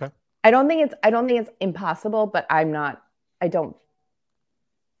 Okay. I don't think it's impossible, but I don't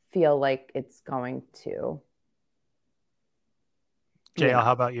feel like it's going to. JL,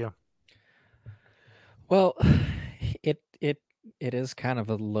 how about you? Well, it is kind of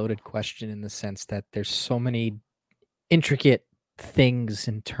a loaded question in the sense that there's so many intricate things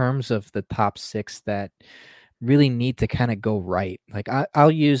in terms of the top six that really need to kind of go right. Like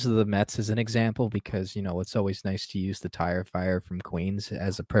I'll use the Mets as an example because, it's always nice to use the tire fire from Queens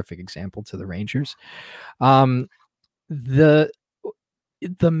as a perfect example to the Rangers. The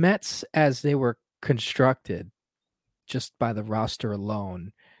Mets, as they were constructed just by the roster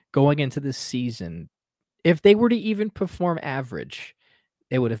alone going into this season, if they were to even perform average,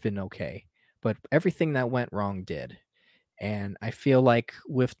 it would have been okay. But everything that went wrong did. And I feel like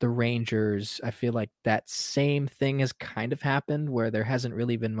with the Rangers, I feel like that same thing has kind of happened where there hasn't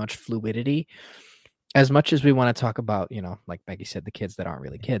really been much fluidity. As much as we want to talk about, like Becky said, the kids that aren't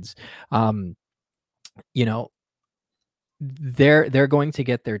really kids, they're going to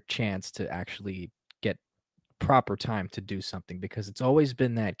get their chance to actually get proper time to do something because it's always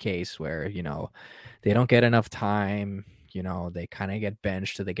been that case where, they don't get enough time. They kind of get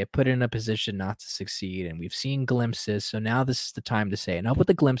benched, so they get put in a position not to succeed. And we've seen glimpses. So now this is the time to say, enough with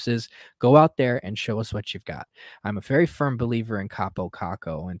the glimpses, go out there and show us what you've got. I'm a very firm believer in Kaapo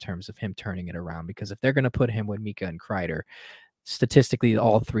Kakko in terms of him turning it around, because if they're going to put him with Mika and Kreider, statistically,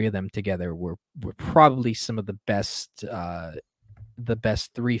 all three of them together were probably some of the best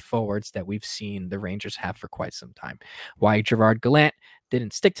three forwards that we've seen the Rangers have for quite some time. Why Gerard Gallant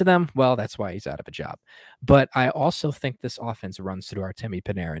didn't stick to them? Well, that's why he's out of a job. But I also think this offense runs through Artemi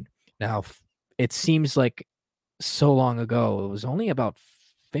Panarin. Now, it seems like so long ago, it was only about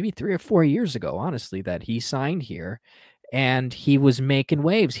maybe 3 or 4 years ago, honestly, that he signed here and he was making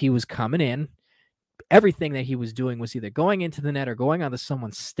waves. He was coming in. Everything that he was doing was either going into the net or going onto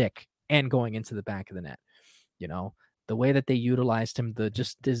someone's stick and going into the back of the net. The way that they utilized him,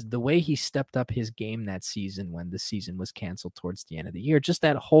 the way he stepped up his game that season when the season was canceled towards the end of the year, just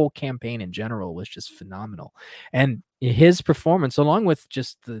that whole campaign in general was just phenomenal. And his performance, along with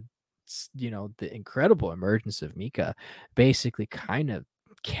just the incredible emergence of Mika, basically kind of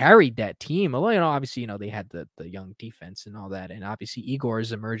carried that team. Although, obviously, they had the young defense and all that, and obviously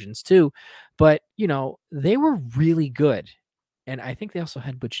Igor's emergence too. But, they were really good. And I think they also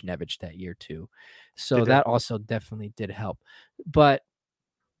had Buchnevich that year too. So that also definitely did help. But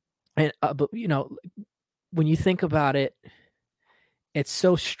when you think about it, it's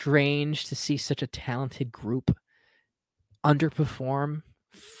so strange to see such a talented group underperform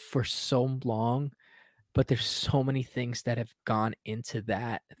for so long. But there's so many things that have gone into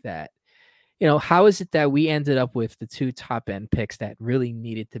that, how is it that we ended up with the 2 top end picks that really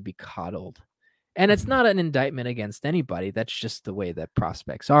needed to be coddled? And it's not an indictment against anybody. That's just the way that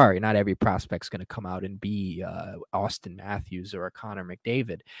prospects are. Not every prospect's going to come out and be Austin Matthews or a Connor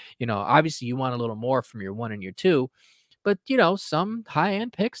McDavid. Obviously you want a little more from your 1 and your 2, but some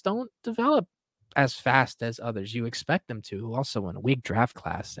high-end picks don't develop as fast as others. You expect them to. Also in a weak draft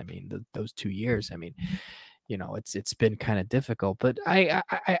class. I mean, those 2 years, it's been kind of difficult, but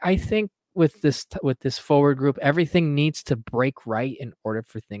I think with this forward group, everything needs to break right in order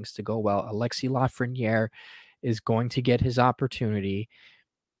for things to go well. Alexis Lafreniere is going to get his opportunity.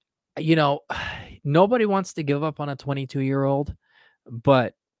 Nobody wants to give up on a 22-year-old,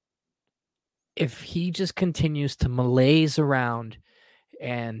 but if he just continues to malaise around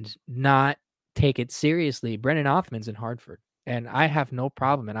and not take it seriously, Brennan Othmann's in Hartford. And I have no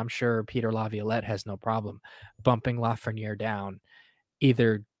problem, and I'm sure Peter Laviolette has no problem bumping Lafreniere down,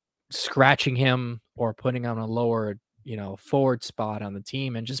 either scratching him or putting him on a lower, forward spot on the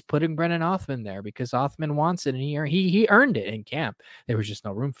team and just putting Brennan Othmann there because Othmann wants it and he earned it in camp. There was just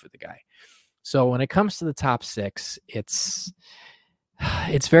no room for the guy. So when it comes to the top 6, it's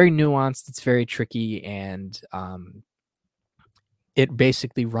very nuanced. It's very tricky. And it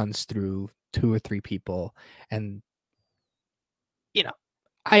basically runs through 2 or 3 people. And,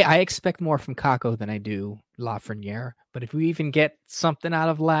 I expect more from Kakko than I do Lafreniere, but if we even get something out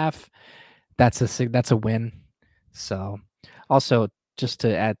of Laf, that's a win. So also just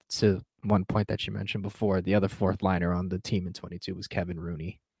to add to one point that you mentioned before, the other fourth liner on the team in 22 was Kevin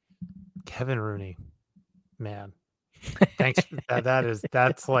Rooney. Kevin Rooney, man. Thanks.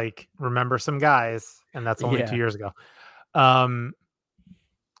 That's like, remember some guys, and that's only 2 years ago.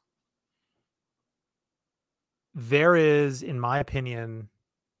 There is, in my opinion,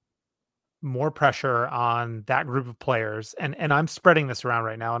 more pressure on that group of players, and I'm spreading this around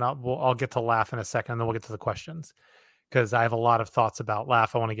right now, and I'll get to Laugh in a second, and then we'll get to the questions, because I have a lot of thoughts about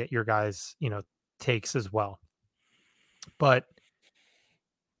Laugh. I want to get your guys, takes as well. But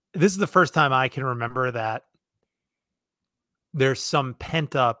this is the first time I can remember that there's some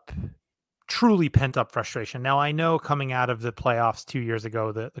truly pent up frustration. Now, I know coming out of the playoffs 2 years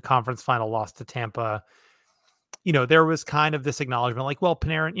ago, the conference final loss to Tampa, there was kind of this acknowledgement like, well,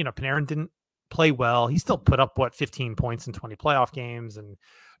 Panarin didn't play well. He still put up 15 points in 20 playoff games, and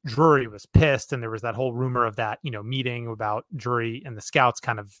Drury was pissed. And there was that whole rumor of that, meeting about Drury and the scouts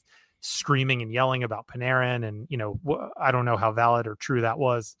kind of screaming and yelling about Panarin. And, I don't know how valid or true that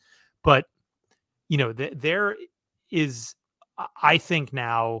was, but, there is, I think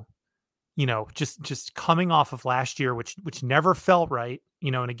now, just coming off of last year, which never felt right,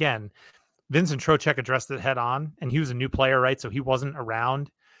 and again, Vincent Trocheck addressed it head on, and he was a new player, right? So he wasn't around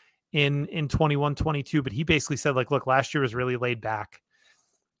in 21-22, but he basically said, like, look, last year was really laid back.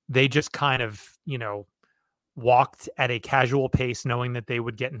 They just kind of, walked at a casual pace, knowing that they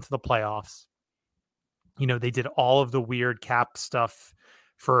would get into the playoffs. They did all of the weird cap stuff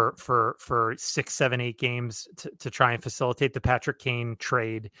for 6, 7, 8 games to try and facilitate the Patrick Kane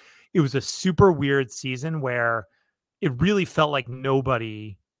trade. It was a super weird season where it really felt like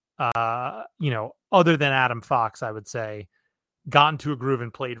nobody, other than Adam Fox, I would say, got into a groove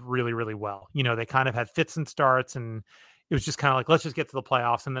and played really, really well. They kind of had fits and starts, and it was just kind of like, let's just get to the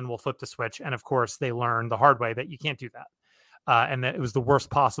playoffs and then we'll flip the switch. And of course, they learned the hard way that you can't do that. And that it was the worst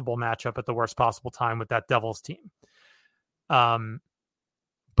possible matchup at the worst possible time with that Devils team.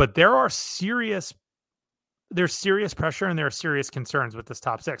 But there's serious pressure and there are serious concerns with this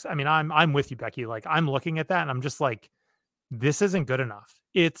top six. I mean, I'm with you, Becky. Like, I'm looking at that and I'm just like, this isn't good enough.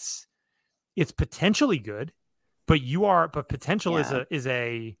 It's potentially good, but potential is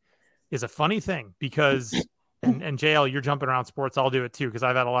a funny thing, because and JL, you're jumping around sports. I'll do it too, because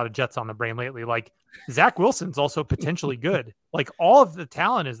I've had a lot of Jets on the brain lately. Like, Zach Wilson's also potentially good. Like, all of the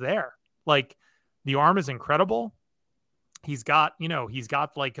talent is there. Like, the arm is incredible. He's got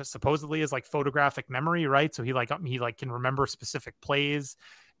like supposedly his like photographic memory, right? So he can remember specific plays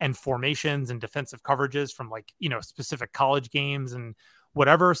and formations and defensive coverages from like, specific college games and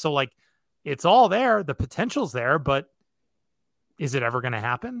whatever. So like, it's all there. The potential's there, but is it ever going to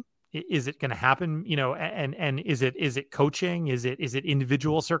happen? Is it going to happen? And is it coaching? Is it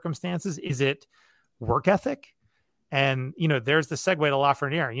individual circumstances? Is it work ethic? And, there's the segue to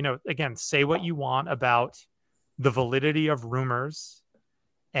Lafreniere. Again, say what you want about the validity of rumors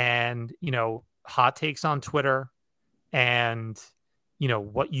and, hot takes on Twitter and,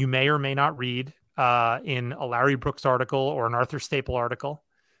 what you may or may not read in a Larry Brooks article or an Arthur Staple article.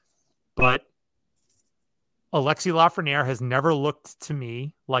 But Alexis Lafreniere has never looked to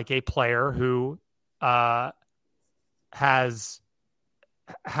me like a player who has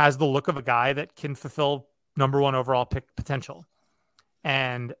the look of a guy that can fulfill number one overall pick potential.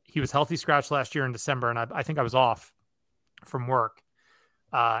 And he was healthy scratch last year in December, and I think I was off from work.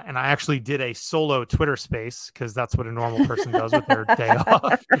 And I actually did a solo Twitter space, because that's what a normal person does with their day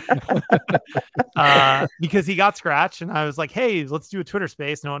off. Because he got scratched, and I was like, hey, let's do a Twitter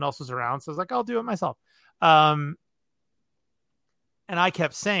space. No one else was around. So I was like, I'll do it myself. And I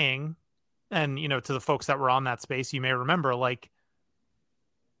kept saying, and, to the folks that were on that space, you may remember, like,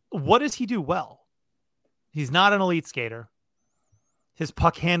 what does he do well? He's not an elite skater. His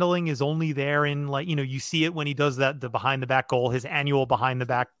puck handling is only there in, like, you see it when he does the behind the back goal, his annual behind the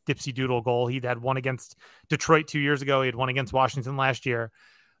back dipsy doodle goal. He had one against Detroit 2 years ago. He had one against Washington last year.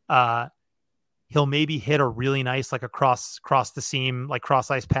 He'll maybe hit a really nice, like, across the seam, like cross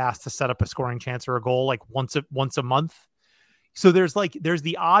ice pass to set up a scoring chance or a goal, like once a month. So there's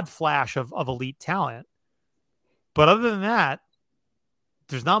the odd flash of elite talent, but other than that,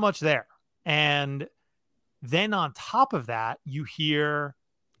 there's not much there. And then on top of that, you hear,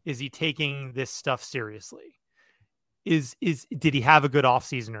 is he taking this stuff seriously? Did he have a good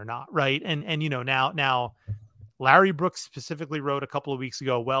offseason or not? Right. And now Larry Brooks specifically wrote a couple of weeks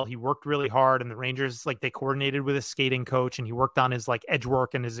ago, well, he worked really hard, and the Rangers, like, they coordinated with his skating coach, and he worked on his, like, edge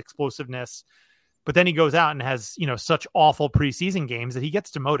work and his explosiveness. But then he goes out and has, such awful preseason games that he gets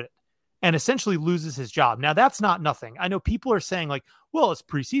demoted and essentially loses his job. Now, that's not nothing. I know people are saying, like, well, it's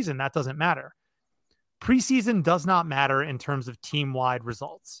preseason, that doesn't matter. preseason does not matter in terms of team-wide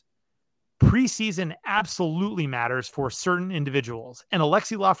results. Preseason absolutely matters for certain individuals, and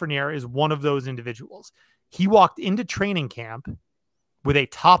Alexis Lafreniere is one of those individuals. He walked into training camp with a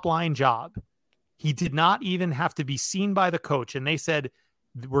top-line job. He did not even have to be seen by the coach, and they said,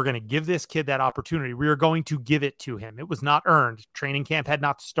 we're going to give this kid that opportunity. We are going to give it to him. It was not earned. Training camp had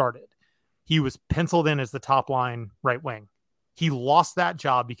not started. He was penciled in as the top-line right wing. He lost that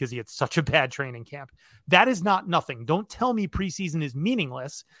job because he had such a bad training camp. That is not nothing. Don't tell me preseason is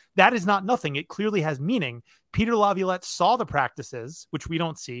meaningless. That is not nothing. It clearly has meaning. Peter Laviolette saw the practices, which we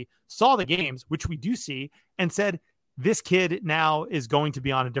don't see, saw the games, which we do see, and said, this kid now is going to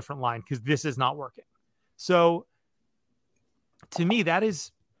be on a different line because this is not working. So to me, that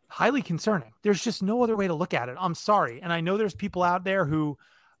is highly concerning. There's just no other way to look at it. I'm sorry. And I know there's people out there who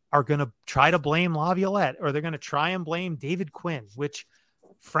are going to try to blame Laviolette, or they're going to try and blame David Quinn, which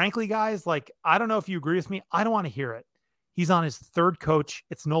frankly, guys, like, I don't know if you agree with me. I don't want to hear it. He's on his third coach.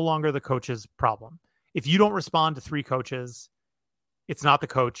 It's no longer the coach's problem. If you don't respond to three coaches, it's not the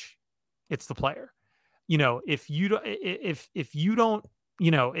coach, it's the player. You know, if you don't,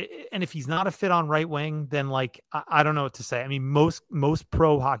 you know, and if he's not a fit on right wing, then like, I don't know what to say. I mean, most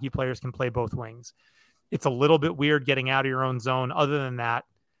pro hockey players can play both wings. It's a little bit weird getting out of your own zone. Other than that,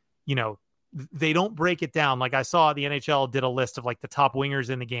 you know, they don't break it down. Like I saw the NHL did a list of like the top wingers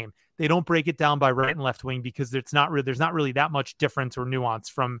in the game. They don't break it down by right and left wing because there's not really that much difference or nuance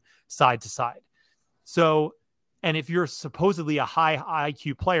from side to side. So, and if you're supposedly a high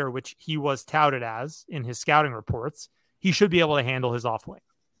IQ player, which he was touted as in his scouting reports, he should be able to handle his off wing.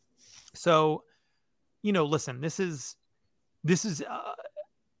 So, you know, listen, this is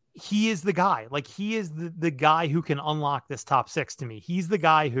he is the guy. Like, he is the guy who can unlock this top six to me. He's the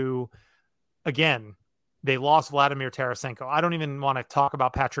guy who, again, they lost Vladimir Tarasenko. I don't even want to talk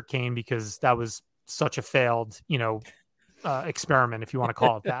about Patrick Kane because that was such a failed, you know, experiment, if you want to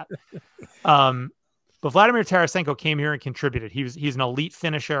call it that. But Vladimir Tarasenko came here and contributed. He's an elite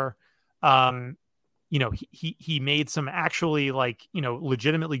finisher. You know, he made some actually, like, you know,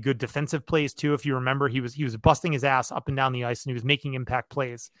 legitimately good defensive plays too. If you remember, he was busting his ass up and down the ice, and he was making impact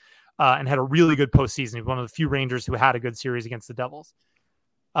plays, and had a really good postseason. He was one of the few Rangers who had a good series against the Devils.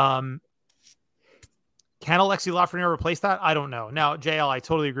 Can Alexis Lafreniere replace that? I don't know. Now, JL, I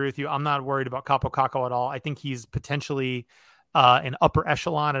totally agree with you. I'm not worried about Kaapo Kakko at all. I think he's potentially an upper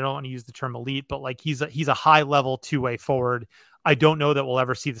echelon. I don't want to use the term elite, but like he's a high level two-way forward. I don't know that we'll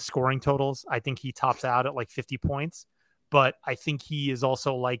ever see the scoring totals. I think he tops out at like 50 points, but I think he is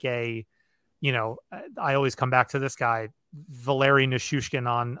also like a, you know, I always come back to this guy, Valeri Nichushkin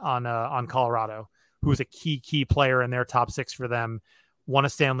on Colorado, who is a key player in their top six for them. Won a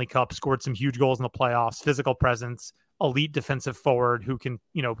Stanley Cup, scored some huge goals in the playoffs, physical presence, elite defensive forward who can,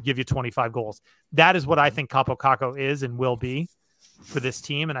 you know, give you 25 goals. That is what I think Kaapo Kakko is and will be for this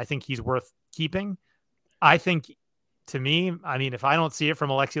team. And I think he's worth keeping. I think, to me, I mean, if I don't see it from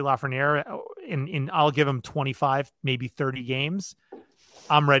Alexis Lafreniere I'll give him 25, maybe 30 games,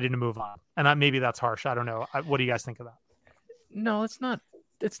 I'm ready to move on. And maybe that's harsh. I don't know. What do you guys think of that? No, it's not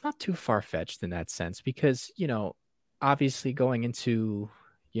too far-fetched in that sense because, you know, obviously going into,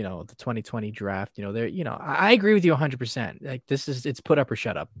 you know, the 2020 draft, you know, there, you know, I agree with you 100%. Like, it's put up or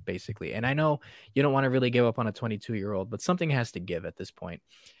shut up basically. And I know you don't want to really give up on a 22-year-old, but something has to give at this point.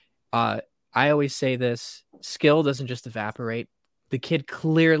 I always say this: skill doesn't just evaporate. The kid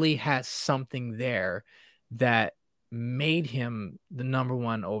clearly has something there that made him the number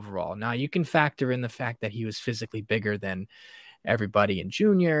one overall. Now you can factor in the fact that he was physically bigger than everybody in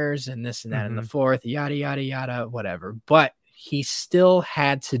juniors and this and that in the fourth, yada, yada, yada, whatever. But he still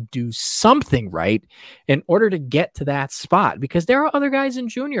had to do something right in order to get to that spot, because there are other guys in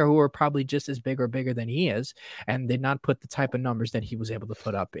junior who are probably just as big or bigger than he is and did not put the type of numbers that he was able to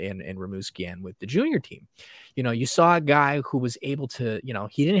put up in Rimouski and with the junior team. You know, you saw a guy who was able to, you know,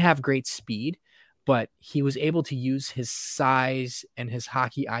 he didn't have great speed, but he was able to use his size and his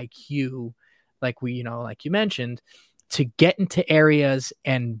hockey IQ, like you mentioned, to get into areas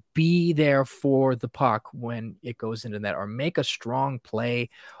and be there for the puck when it goes into that, or make a strong play,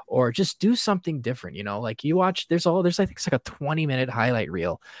 or just do something different. You know, like you watch, there's I think it's like a 20-minute highlight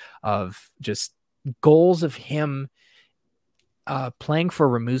reel of just goals of him playing for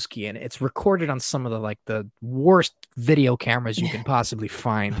Rimouski, and it's recorded on some of the worst video cameras you can possibly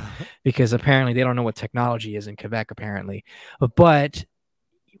find, because apparently they don't know what technology is in Quebec, apparently. But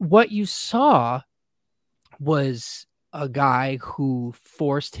what you saw was a guy who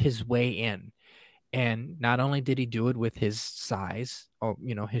forced his way in. And not only did he do it with his size or,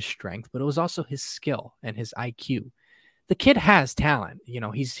 you know, his strength, but it was also his skill and his IQ the kid has talent.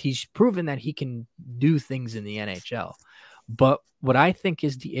 He's proven that he can do things in the NHL. But what I think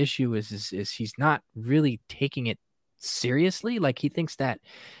is the issue is he's not really taking it seriously. Like, he thinks that,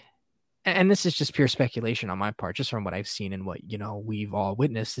 and this is just pure speculation on my part, just from what I've seen and what, we've all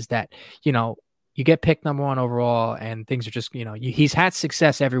witnessed, is that, you get picked number 1 overall and things are just, he's had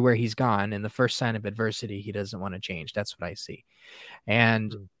success everywhere he's gone. And the first sign of adversity, he doesn't want to change. That's what I see.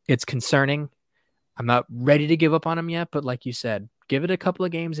 And it's concerning. I'm not ready to give up on him yet, but like you said, give it a couple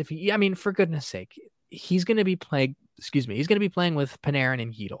of games. For goodness sake, he's going to be playing with Panarin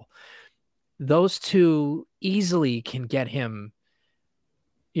and Hedel. Those two easily can get him,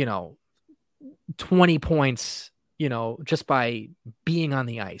 20 points, just by being on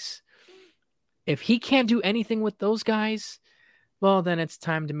the ice. If he can't do anything with those guys, well, then it's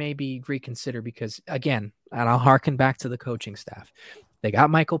time to maybe reconsider, because, again, and I'll harken back to the coaching staff. They got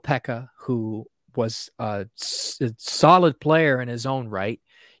Michael Pekka, who was a solid player in his own right,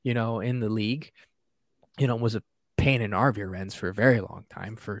 in the league, was a pain in our rear ends for a very long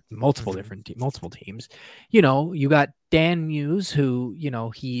time for multiple multiple teams. You got Dan Muse, who,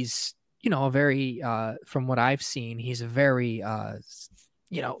 he's, a very, from what I've seen, he's a very,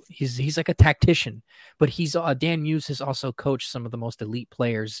 he's like a tactician, but Dan Muse has also coached some of the most elite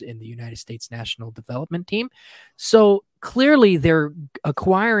players in the United States national development team. So clearly they're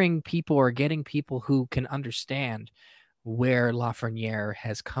acquiring people or getting people who can understand where Lafreniere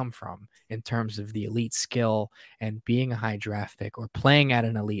has come from in terms of the elite skill and being a high draft pick or playing at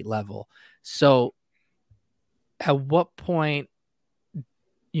an elite level. So at what point,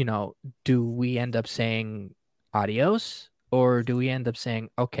 do we end up saying adios? Or do we end up saying,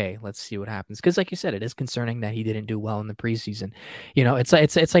 okay, let's see what happens? Because, like you said, it is concerning that he didn't do well in the preseason.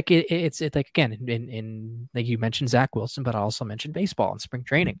 It's like again, in like you mentioned Zach Wilson, but I also mentioned baseball and spring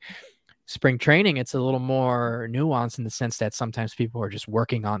training. Spring training, it's a little more nuanced in the sense that sometimes people are just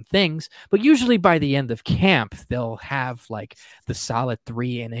working on things, but usually by the end of camp, they'll have like the solid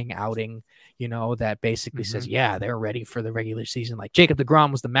 3-inning outing, that basically says, yeah, they're ready for the regular season. Like Jacob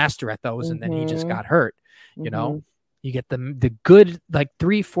deGrom was the master at those, and then he just got hurt. You get the good, like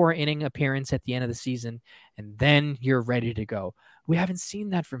 3-4 inning appearance at the end of the season, and then you're ready to go. We haven't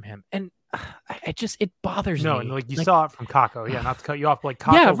seen that from him. And it bothers me. No, and like you saw it from Kakko. Yeah, not to cut you off, but like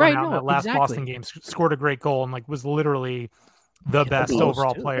Kakko went out in that last Boston game, scored a great goal, and like was literally the best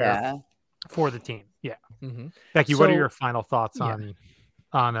overall player for the team. Yeah. Becky, what are your final thoughts on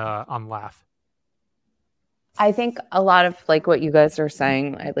Laugh? I think a lot of like what you guys are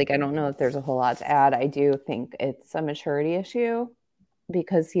saying, I don't know if there's a whole lot to add. I do think it's a maturity issue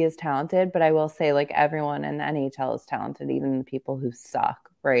because he is talented, but I will say like everyone in the NHL is talented, even the people who suck,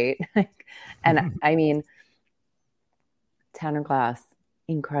 right? And I mean, Tanner Glass,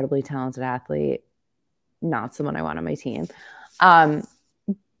 incredibly talented athlete, not someone I want on my team. I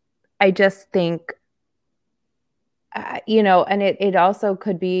just think, and it also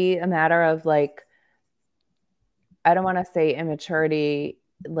could be a matter of like, I don't want to say immaturity,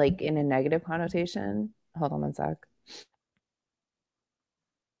 like in a negative connotation. Hold on one sec.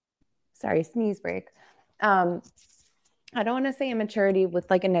 Sorry, sneeze break. I don't want to say immaturity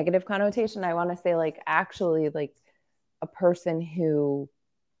with like a negative connotation. I want to say like actually like a person who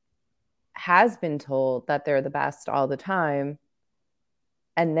has been told that they're the best all the time.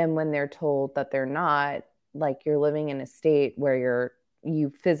 And then when they're told that they're not, like you're living in a state where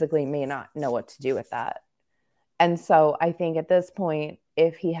you physically may not know what to do with that. And so I think at this point,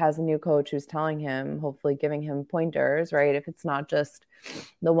 if he has a new coach who's telling him, hopefully giving him pointers, right? If it's not just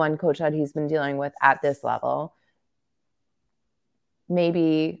the one coach that he's been dealing with at this level,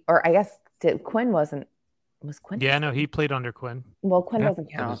 maybe, or I guess Quinn was Quinn? Yeah, no, he played under Quinn. Well, Quinn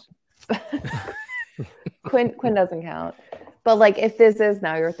doesn't count. Quinn doesn't count. But like, if this is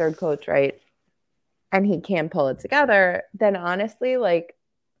now your third coach, right? And he can't pull it together, then honestly, like,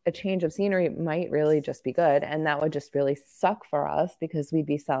 a change of scenery might really just be good. And that would just really suck for us because we'd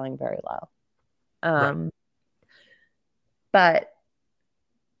be selling very low. Right. But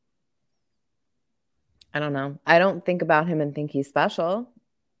I don't know. I don't think about him and think he's special.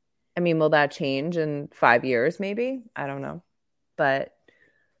 I mean, will that change in 5 years? Maybe. I don't know. But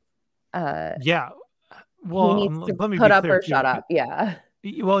yeah. Well, he needs to put up or shut up. Yeah.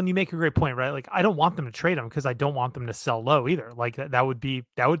 Well, and you make a great point, right? Like, I don't want them to trade him because I don't want them to sell low either. Like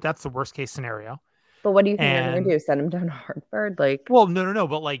that's the worst case scenario. But what do you think they're going to do? Send him down to Hartford? Like, well, no.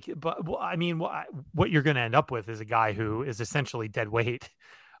 But I mean, what you're going to end up with is a guy who is essentially dead weight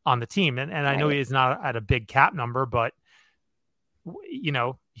on the team. And I know he's not at a big cap number, but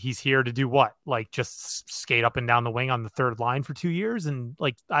he's here to do what? Like just skate up and down the wing on the third line for 2 years. And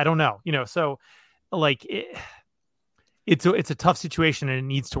like, I don't know, so like it's a tough situation, and it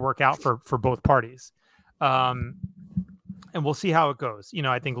needs to work out for both parties. And we'll see how it goes.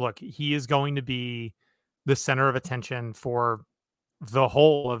 I think, look, he is going to be the center of attention for the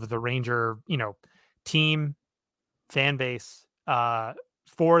whole of the Ranger, team, fan base,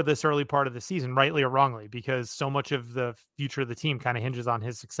 for this early part of the season, rightly or wrongly, because so much of the future of the team kind of hinges on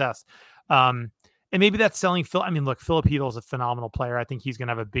his success. And maybe that's selling Phil. I mean, look, Filipino is a phenomenal player. I think he's going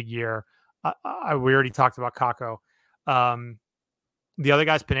to have a big year. We already talked about Kako. The other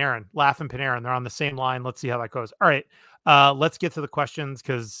guy's Panarin, Laugh and Panarin. They're on the same line. Let's see how that goes. All right. Let's get to the questions,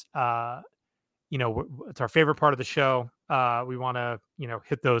 because, it's our favorite part of the show. We want to,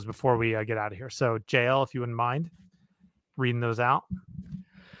 hit those before we get out of here. So JL, if you wouldn't mind reading those out.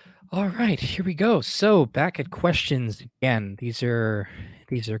 All right, here we go. So back at questions again. These are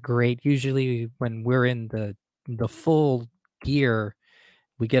great. Usually when we're in the full gear,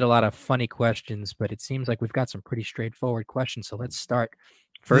 we get a lot of funny questions, but it seems like we've got some pretty straightforward questions. So let's start.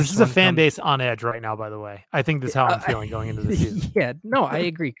 First, this is a fan base on edge right now, by the way. I think this is how I'm feeling going into the season. Yeah, no, I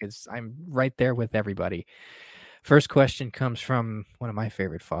agree, because I'm right there with everybody. First question comes from one of my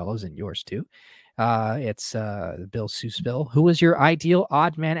favorite follows, and yours too. It's Bill Suspill. Who was your ideal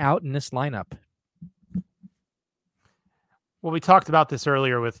odd man out in this lineup? Well, we talked about this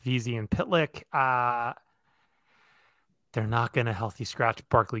earlier with VZ and Pitlick. They're not going to healthy scratch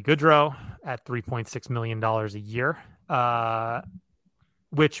Barclay Goodrow at $3.6 million a year.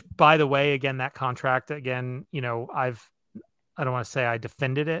 Which, by the way, again, that contract, again, I don't want to say I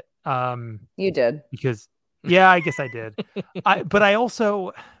defended it. You did. Because, yeah, I guess I did. But I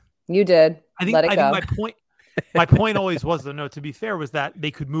also... You did. I think my point always was, though, no, to be fair, was that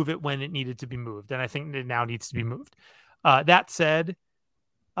they could move it when it needed to be moved. And I think it now needs to be moved. That said,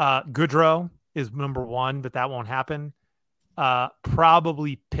 Goodrow is number one, but that won't happen.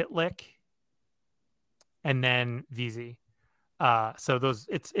 Probably Pitlick and then VZ. So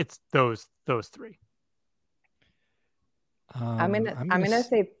it's those three. I'm gonna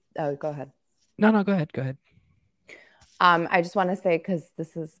say, oh, go ahead. No, go ahead. I just want to say, because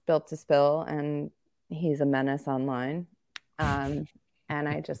this is Built to Spill and he's a menace online. And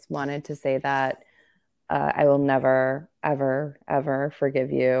I just wanted to say that I will never, ever, ever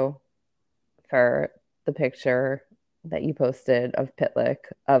forgive you for the picture that you posted of Pitlick,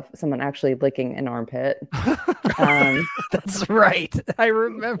 of someone actually licking an armpit. That's right. I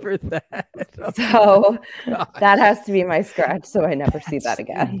remember that. So that has to be my scratch, so I never see that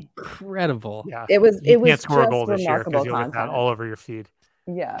again. Incredible. Yeah. It was can't score a goal this year remarkable because you'll get that content. all over your feed.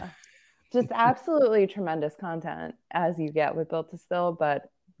 Yeah. Just absolutely tremendous content as you get with Built to Spill, but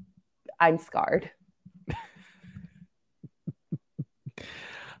I'm scarred.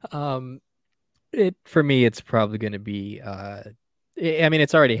 For me, it's probably going to be. I mean,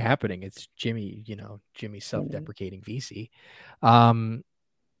 it's already happening. It's Jimmy. Jimmy self-deprecating VC.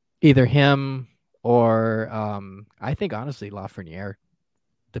 Either him or I think honestly Lafreniere,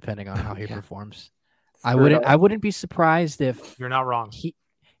 depending on how he performs. I wouldn't be surprised if You're not wrong.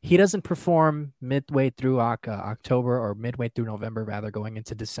 He doesn't perform midway through October, or midway through November, rather, going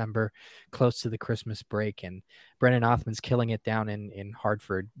into December, close to the Christmas break. And Brennan Othman's killing it down in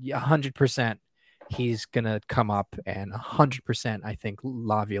Hartford. 100%. He's going to come up, and 100%, I think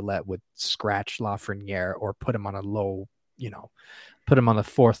Laviolette would scratch Lafreniere or put him on a low, put him on the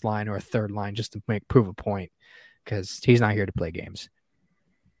fourth line or a third line just to prove a point, because he's not here to play games.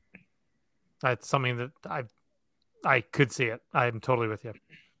 That's something that I could see it. I'm totally with you.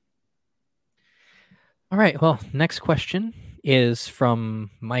 All right. Well, next question is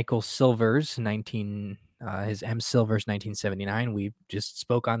from Michael Silvers, his M Silvers 1979. We just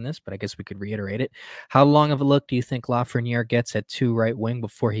spoke on this, but I guess we could reiterate it. How long of a look do you think Lafreniere gets at 2 right wing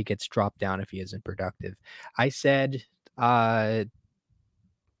before he gets dropped down if he isn't productive? I said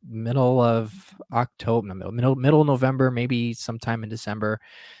middle of October, middle of November, maybe sometime in December,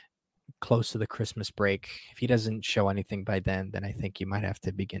 close to the Christmas break. If he doesn't show anything by then I think you might have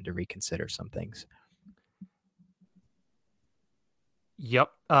to begin to reconsider some things. Yep.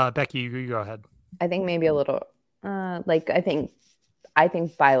 Becky, you go ahead. I think maybe a little, I think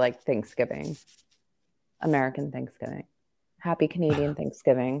by Thanksgiving, American Thanksgiving. Happy Canadian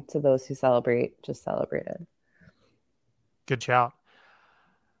Thanksgiving to those who celebrate. Just celebrated. Good shout.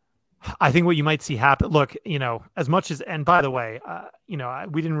 I think what you might see happen, look, as much as, and by the way,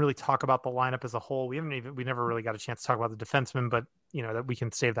 we didn't really talk about the lineup as a whole. We never really got a chance to talk about the defensemen, but that we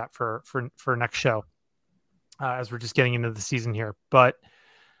can save that for next show, as we're just getting into the season here. But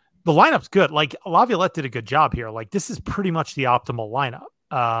the lineup's good. Laviolette did a good job here. This is pretty much the optimal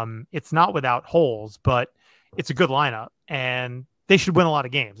lineup. It's not without holes, but it's a good lineup, and they should win a lot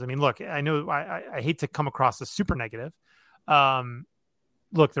of games. I mean, look, I know I hate to come across as super negative,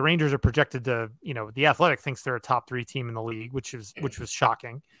 Look, the Rangers are projected to, the Athletic thinks they're a top 3 team in the league, which was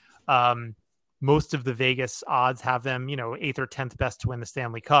shocking. Most of the Vegas odds have them, 8th or 10th best to win the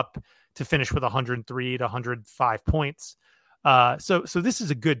Stanley Cup, to finish with 103 to 105 points. So this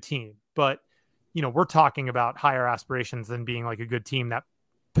is a good team, but we're talking about higher aspirations than being like a good team that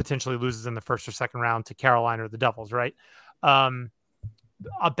potentially loses in the first or second round to Carolina or the Devils, right?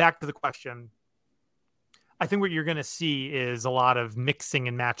 Back to the question. I think what you're going to see is a lot of mixing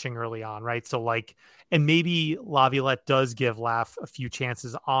and matching early on, right? So and maybe Laviolette does give Laff a few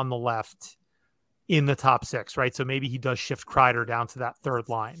chances on the left in the top 6, right? So maybe he does shift Kreider down to that third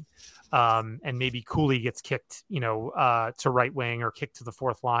line. And maybe Cooley gets kicked, to right wing or kicked to the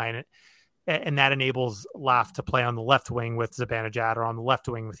fourth line. And that enables Laff to play on the left wing with Zibanejad or on the left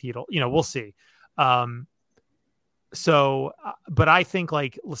wing with Hedl. We'll see. But I think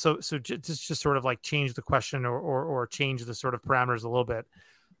just sort of change the question or change the sort of parameters a little bit.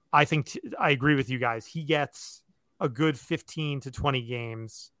 I think I agree with you guys. He gets a good 15 to 20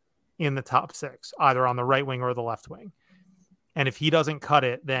 games in the top 6, either on the right wing or the left wing. And if he doesn't cut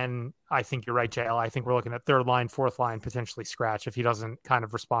it, then I think you're right, JL. I think we're looking at third line, fourth line, potentially scratch if he doesn't kind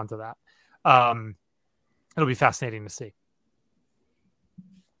of respond to that. It'll be fascinating to see.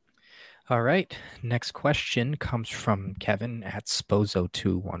 All right. Next question comes from Kevin at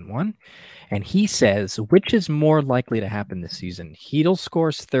Spozo211. And he says, which is more likely to happen this season? Hedl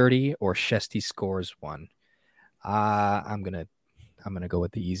scores 30 or Shesty scores 1? I'm gonna go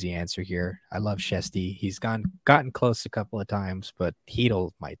with the easy answer here. I love Shesty. He's gotten close a couple of times, but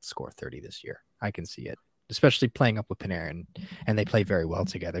Hedl might score 30 this year. I can see it, especially playing up with Panarin, and they play very well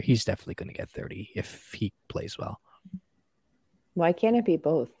together. He's definitely going to get 30 if he plays well. Why can't it be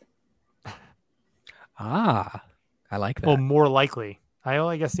both? I like that. Well, more likely.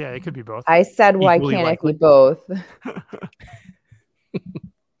 I guess, yeah, it could be both. I said, why can't it be both?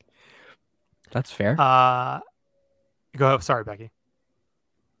 That's fair. Go ahead. Sorry, Becky.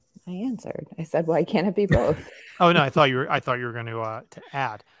 I answered. I said, why can't it be both? Oh no, I thought you were going to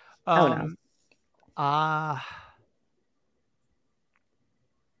add. No. I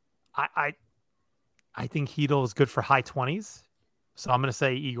think Hedl is good for high 20s, so I'm going to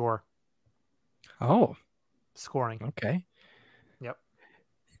say Igor. Oh, scoring. Okay. Yep.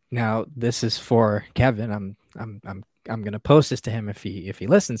 Now this is for Kevin. I'm going to post this to him if he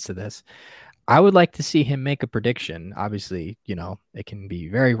listens to this. I would like to see him make a prediction. Obviously, it can be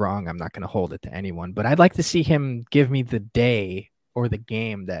very wrong. I'm not going to hold it to anyone, but I'd like to see him give me the day or the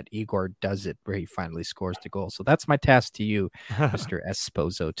game that Igor does it where he finally scores the goal. So that's my task to you, Mr.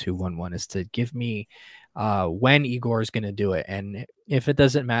 Esposo211, is to give me when Igor is going to do it. And if it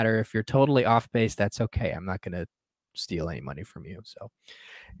doesn't matter, if you're totally off base, that's okay. I'm not going to steal any money from you. So,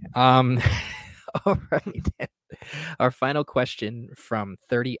 all right. Our final question from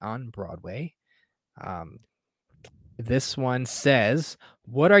 30 on Broadway. This one says,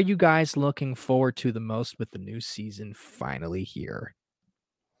 what are you guys looking forward to the most with the new season finally here?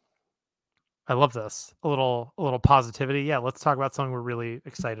 I love this. A little positivity. Yeah, let's talk about something we're really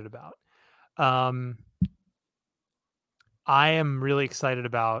excited about. I am really excited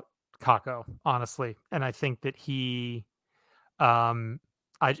about Kakko, honestly. And I think that he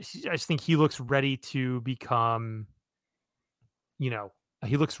I just think he looks ready to become, he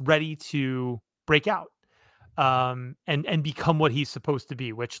looks ready to break out. And become what he's supposed to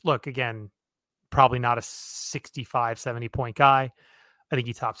be, which, look, again, probably not a 65, 70 point guy. I think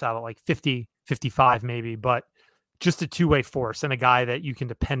he tops out at like 50, 55 maybe, but just a two-way force and a guy that you can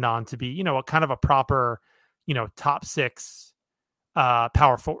depend on to be, a kind of a proper, top 6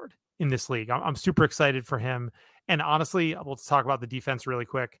 power forward in this league. I'm super excited for him. And honestly, let's talk about the defense really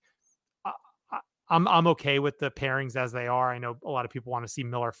quick. I'm okay with the pairings as they are. I know a lot of people want to see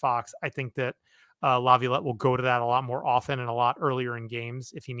Miller Fox. I think that Laviolette will go to that a lot more often and a lot earlier in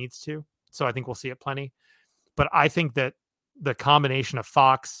games if he needs to. So I think we'll see it plenty. But I think that the combination of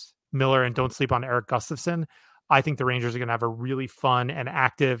Fox, Miller, and don't sleep on Eric Gustafsson, I think the Rangers are going to have a really fun and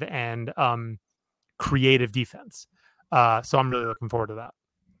active and creative defense. So I'm really looking forward to that.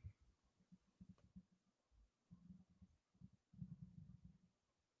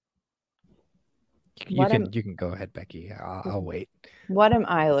 You can go ahead, Becky. I'll wait. What am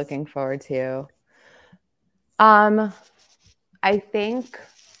I looking forward to? I think,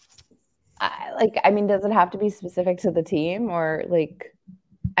 does it have to be specific to the team, or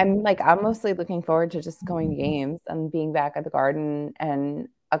I'm mostly looking forward to just going to games and being back at the Garden and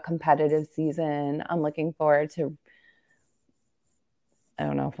a competitive season. I'm looking forward to, I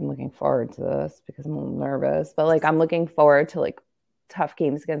don't know if I'm looking forward to this because I'm a little nervous, but I'm looking forward to tough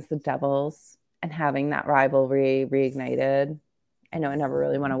games against the Devils and having that rivalry reignited. I know it never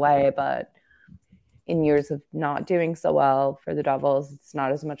really went away, but in years of not doing so well for the Devils, it's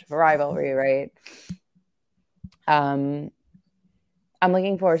not as much of a rivalry, right? I'm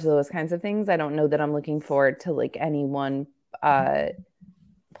looking forward to those kinds of things. I don't know that I'm looking forward to like any one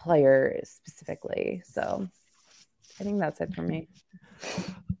player specifically. So I think that's it for me.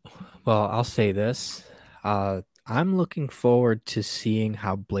 Well, I'll say this. I'm looking forward to seeing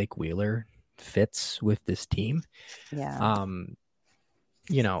how Blake Wheeler fits with this team. Yeah.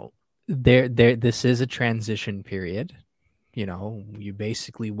 You know, this is a transition period. You know, you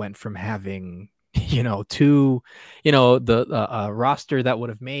basically went from having, the roster that would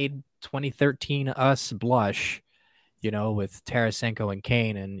have made 2013 us blush, with Tarasenko and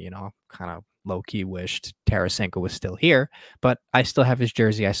Kane, and, kind of low-key wished Tarasenko was still here, but I still have his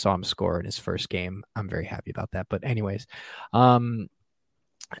jersey. I saw him score in his first game. I'm very happy about that. But anyways, I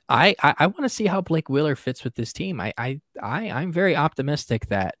want to see how Blake Wheeler fits with this team. I'm very optimistic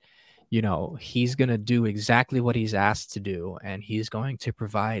that, he's going to do exactly what he's asked to do, and he's going to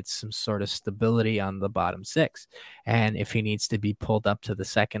provide some sort of stability on the bottom six. And if he needs to be pulled up to the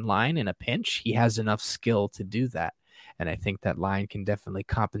second line in a pinch, he has enough skill to do that. And I think that line can definitely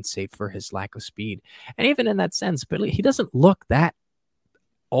compensate for his lack of speed. And even in that sense, but he doesn't look that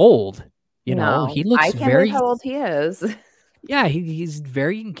old. He looks I can't believe how old he is. Yeah, he's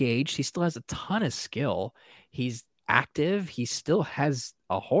very engaged. He still has a ton of skill. He's active. He still has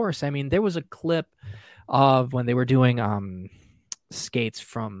a horse. I mean, there was a clip of when they were doing skates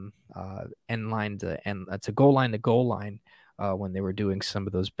from end line to goal line when they were doing some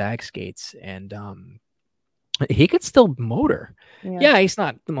of those bag skates, and he could still motor. Yeah, he's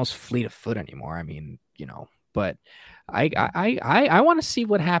not the most fleet of foot anymore. I mean, but I want to see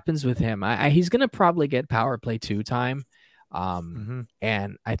what happens with him. He's gonna probably get power play 2 time.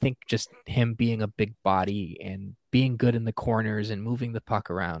 And I think just him being a big body and being good in the corners and moving the puck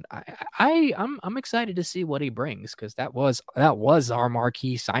around, I'm excited to see what he brings, because that was our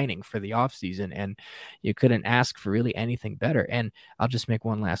marquee signing for the offseason, and you couldn't ask for really anything better. And I'll just make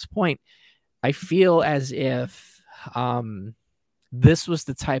one last point. I feel as if this was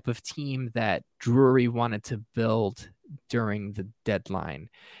the type of team that Drury wanted to build during the deadline.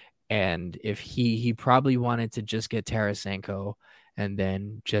 And if he probably wanted to just get Tarasenko and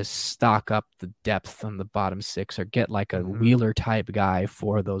then just stock up the depth on the bottom six, or get like a Wheeler type guy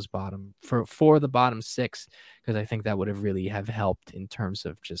for those for the bottom six, because I think that would have really helped in terms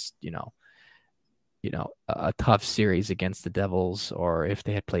of just, a tough series against the Devils, or if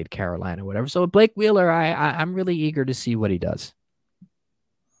they had played Carolina or whatever. So Blake Wheeler, I'm really eager to see what he does.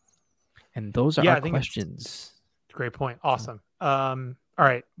 And those are our questions. Great point. Awesome. All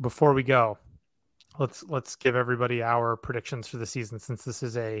right, before we go, let's give everybody our predictions for the season, since this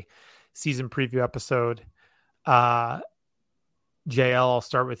is a season preview episode. JL, I'll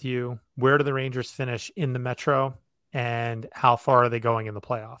start with you. Where do the Rangers finish in the Metro, and how far are they going in the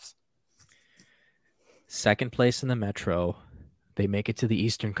playoffs? Second place in the Metro. They make it to the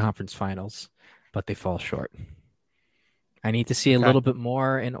Eastern Conference Finals, but they fall short. I need to see a little bit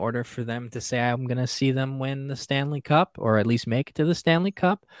more in order for them to say I'm going to see them win the Stanley Cup, or at least make it to the Stanley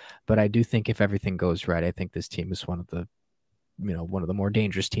Cup. But I do think if everything goes right, I think this team is one of the more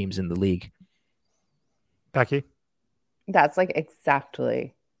dangerous teams in the league. Becky? That's like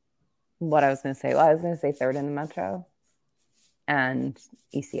exactly what I was going to say. Well, I was going to say third in the Metro and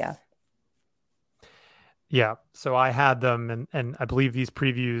ECF. Yeah, so I had them, and I believe these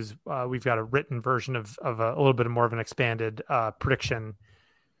previews, we've got a written version of a little bit more of an expanded prediction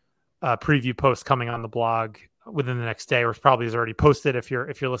preview post coming on the blog within the next day, or probably is already posted if you're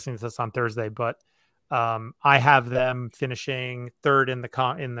listening to this on Thursday. But I have them finishing third in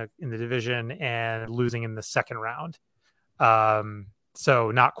the division and losing in the second round.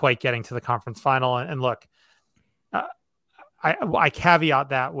 So not quite getting to the conference final. And look, I caveat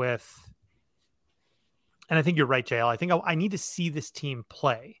that with. And I think you're right, JL. I think I need to see this team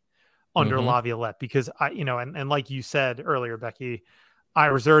play under Laviolette, because and like you said earlier, Becky, I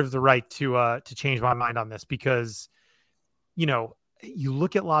reserve the right to change my mind on this, because, you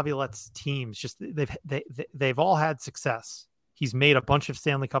look at Laviolette's teams, just they've all had success. He's made a bunch of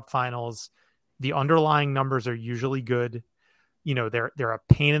Stanley Cup finals. The underlying numbers are usually good. They're a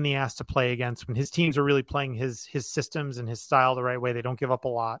pain in the ass to play against. When his teams are really playing his systems and his style the right way, they don't give up a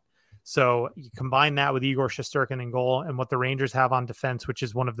lot. So you combine that with Igor Shesterkin in goal and what the Rangers have on defense, which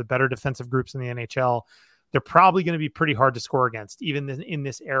is one of the better defensive groups in the NHL. They're probably going to be pretty hard to score against, even in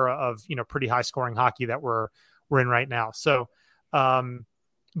this era of, pretty high scoring hockey that we're in right now. So,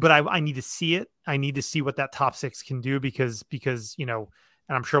 but I need to see it. I need to see what that top six can do, because,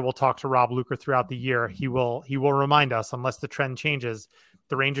 and I'm sure we'll talk to Rob Luker throughout the year, he will remind us, unless the trend changes,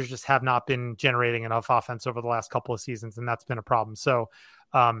 the Rangers just have not been generating enough offense over the last couple of seasons, and that's been a problem. So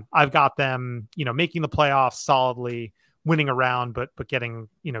I've got them, making the playoffs solidly, winning a round, but getting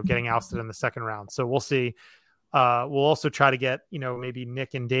ousted in the second round. So we'll see. We'll also try to get, maybe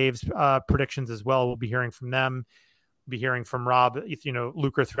Nick and Dave's predictions as well. We'll be hearing from them. Be hearing from Rob,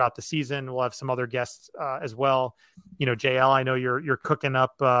 Luker throughout the season. We'll have some other guests as well. JL, I know you're cooking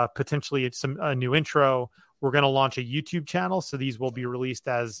up potentially a new intro. We're going to launch a YouTube channel, so these will be released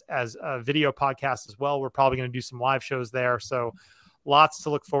as a video podcast as well. We're probably going to do some live shows there. So lots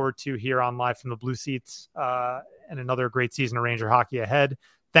to look forward to here on Live from the Blue Seats, and another great season of Ranger hockey ahead.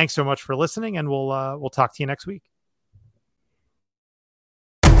 Thanks so much for listening, and we'll talk to you next week.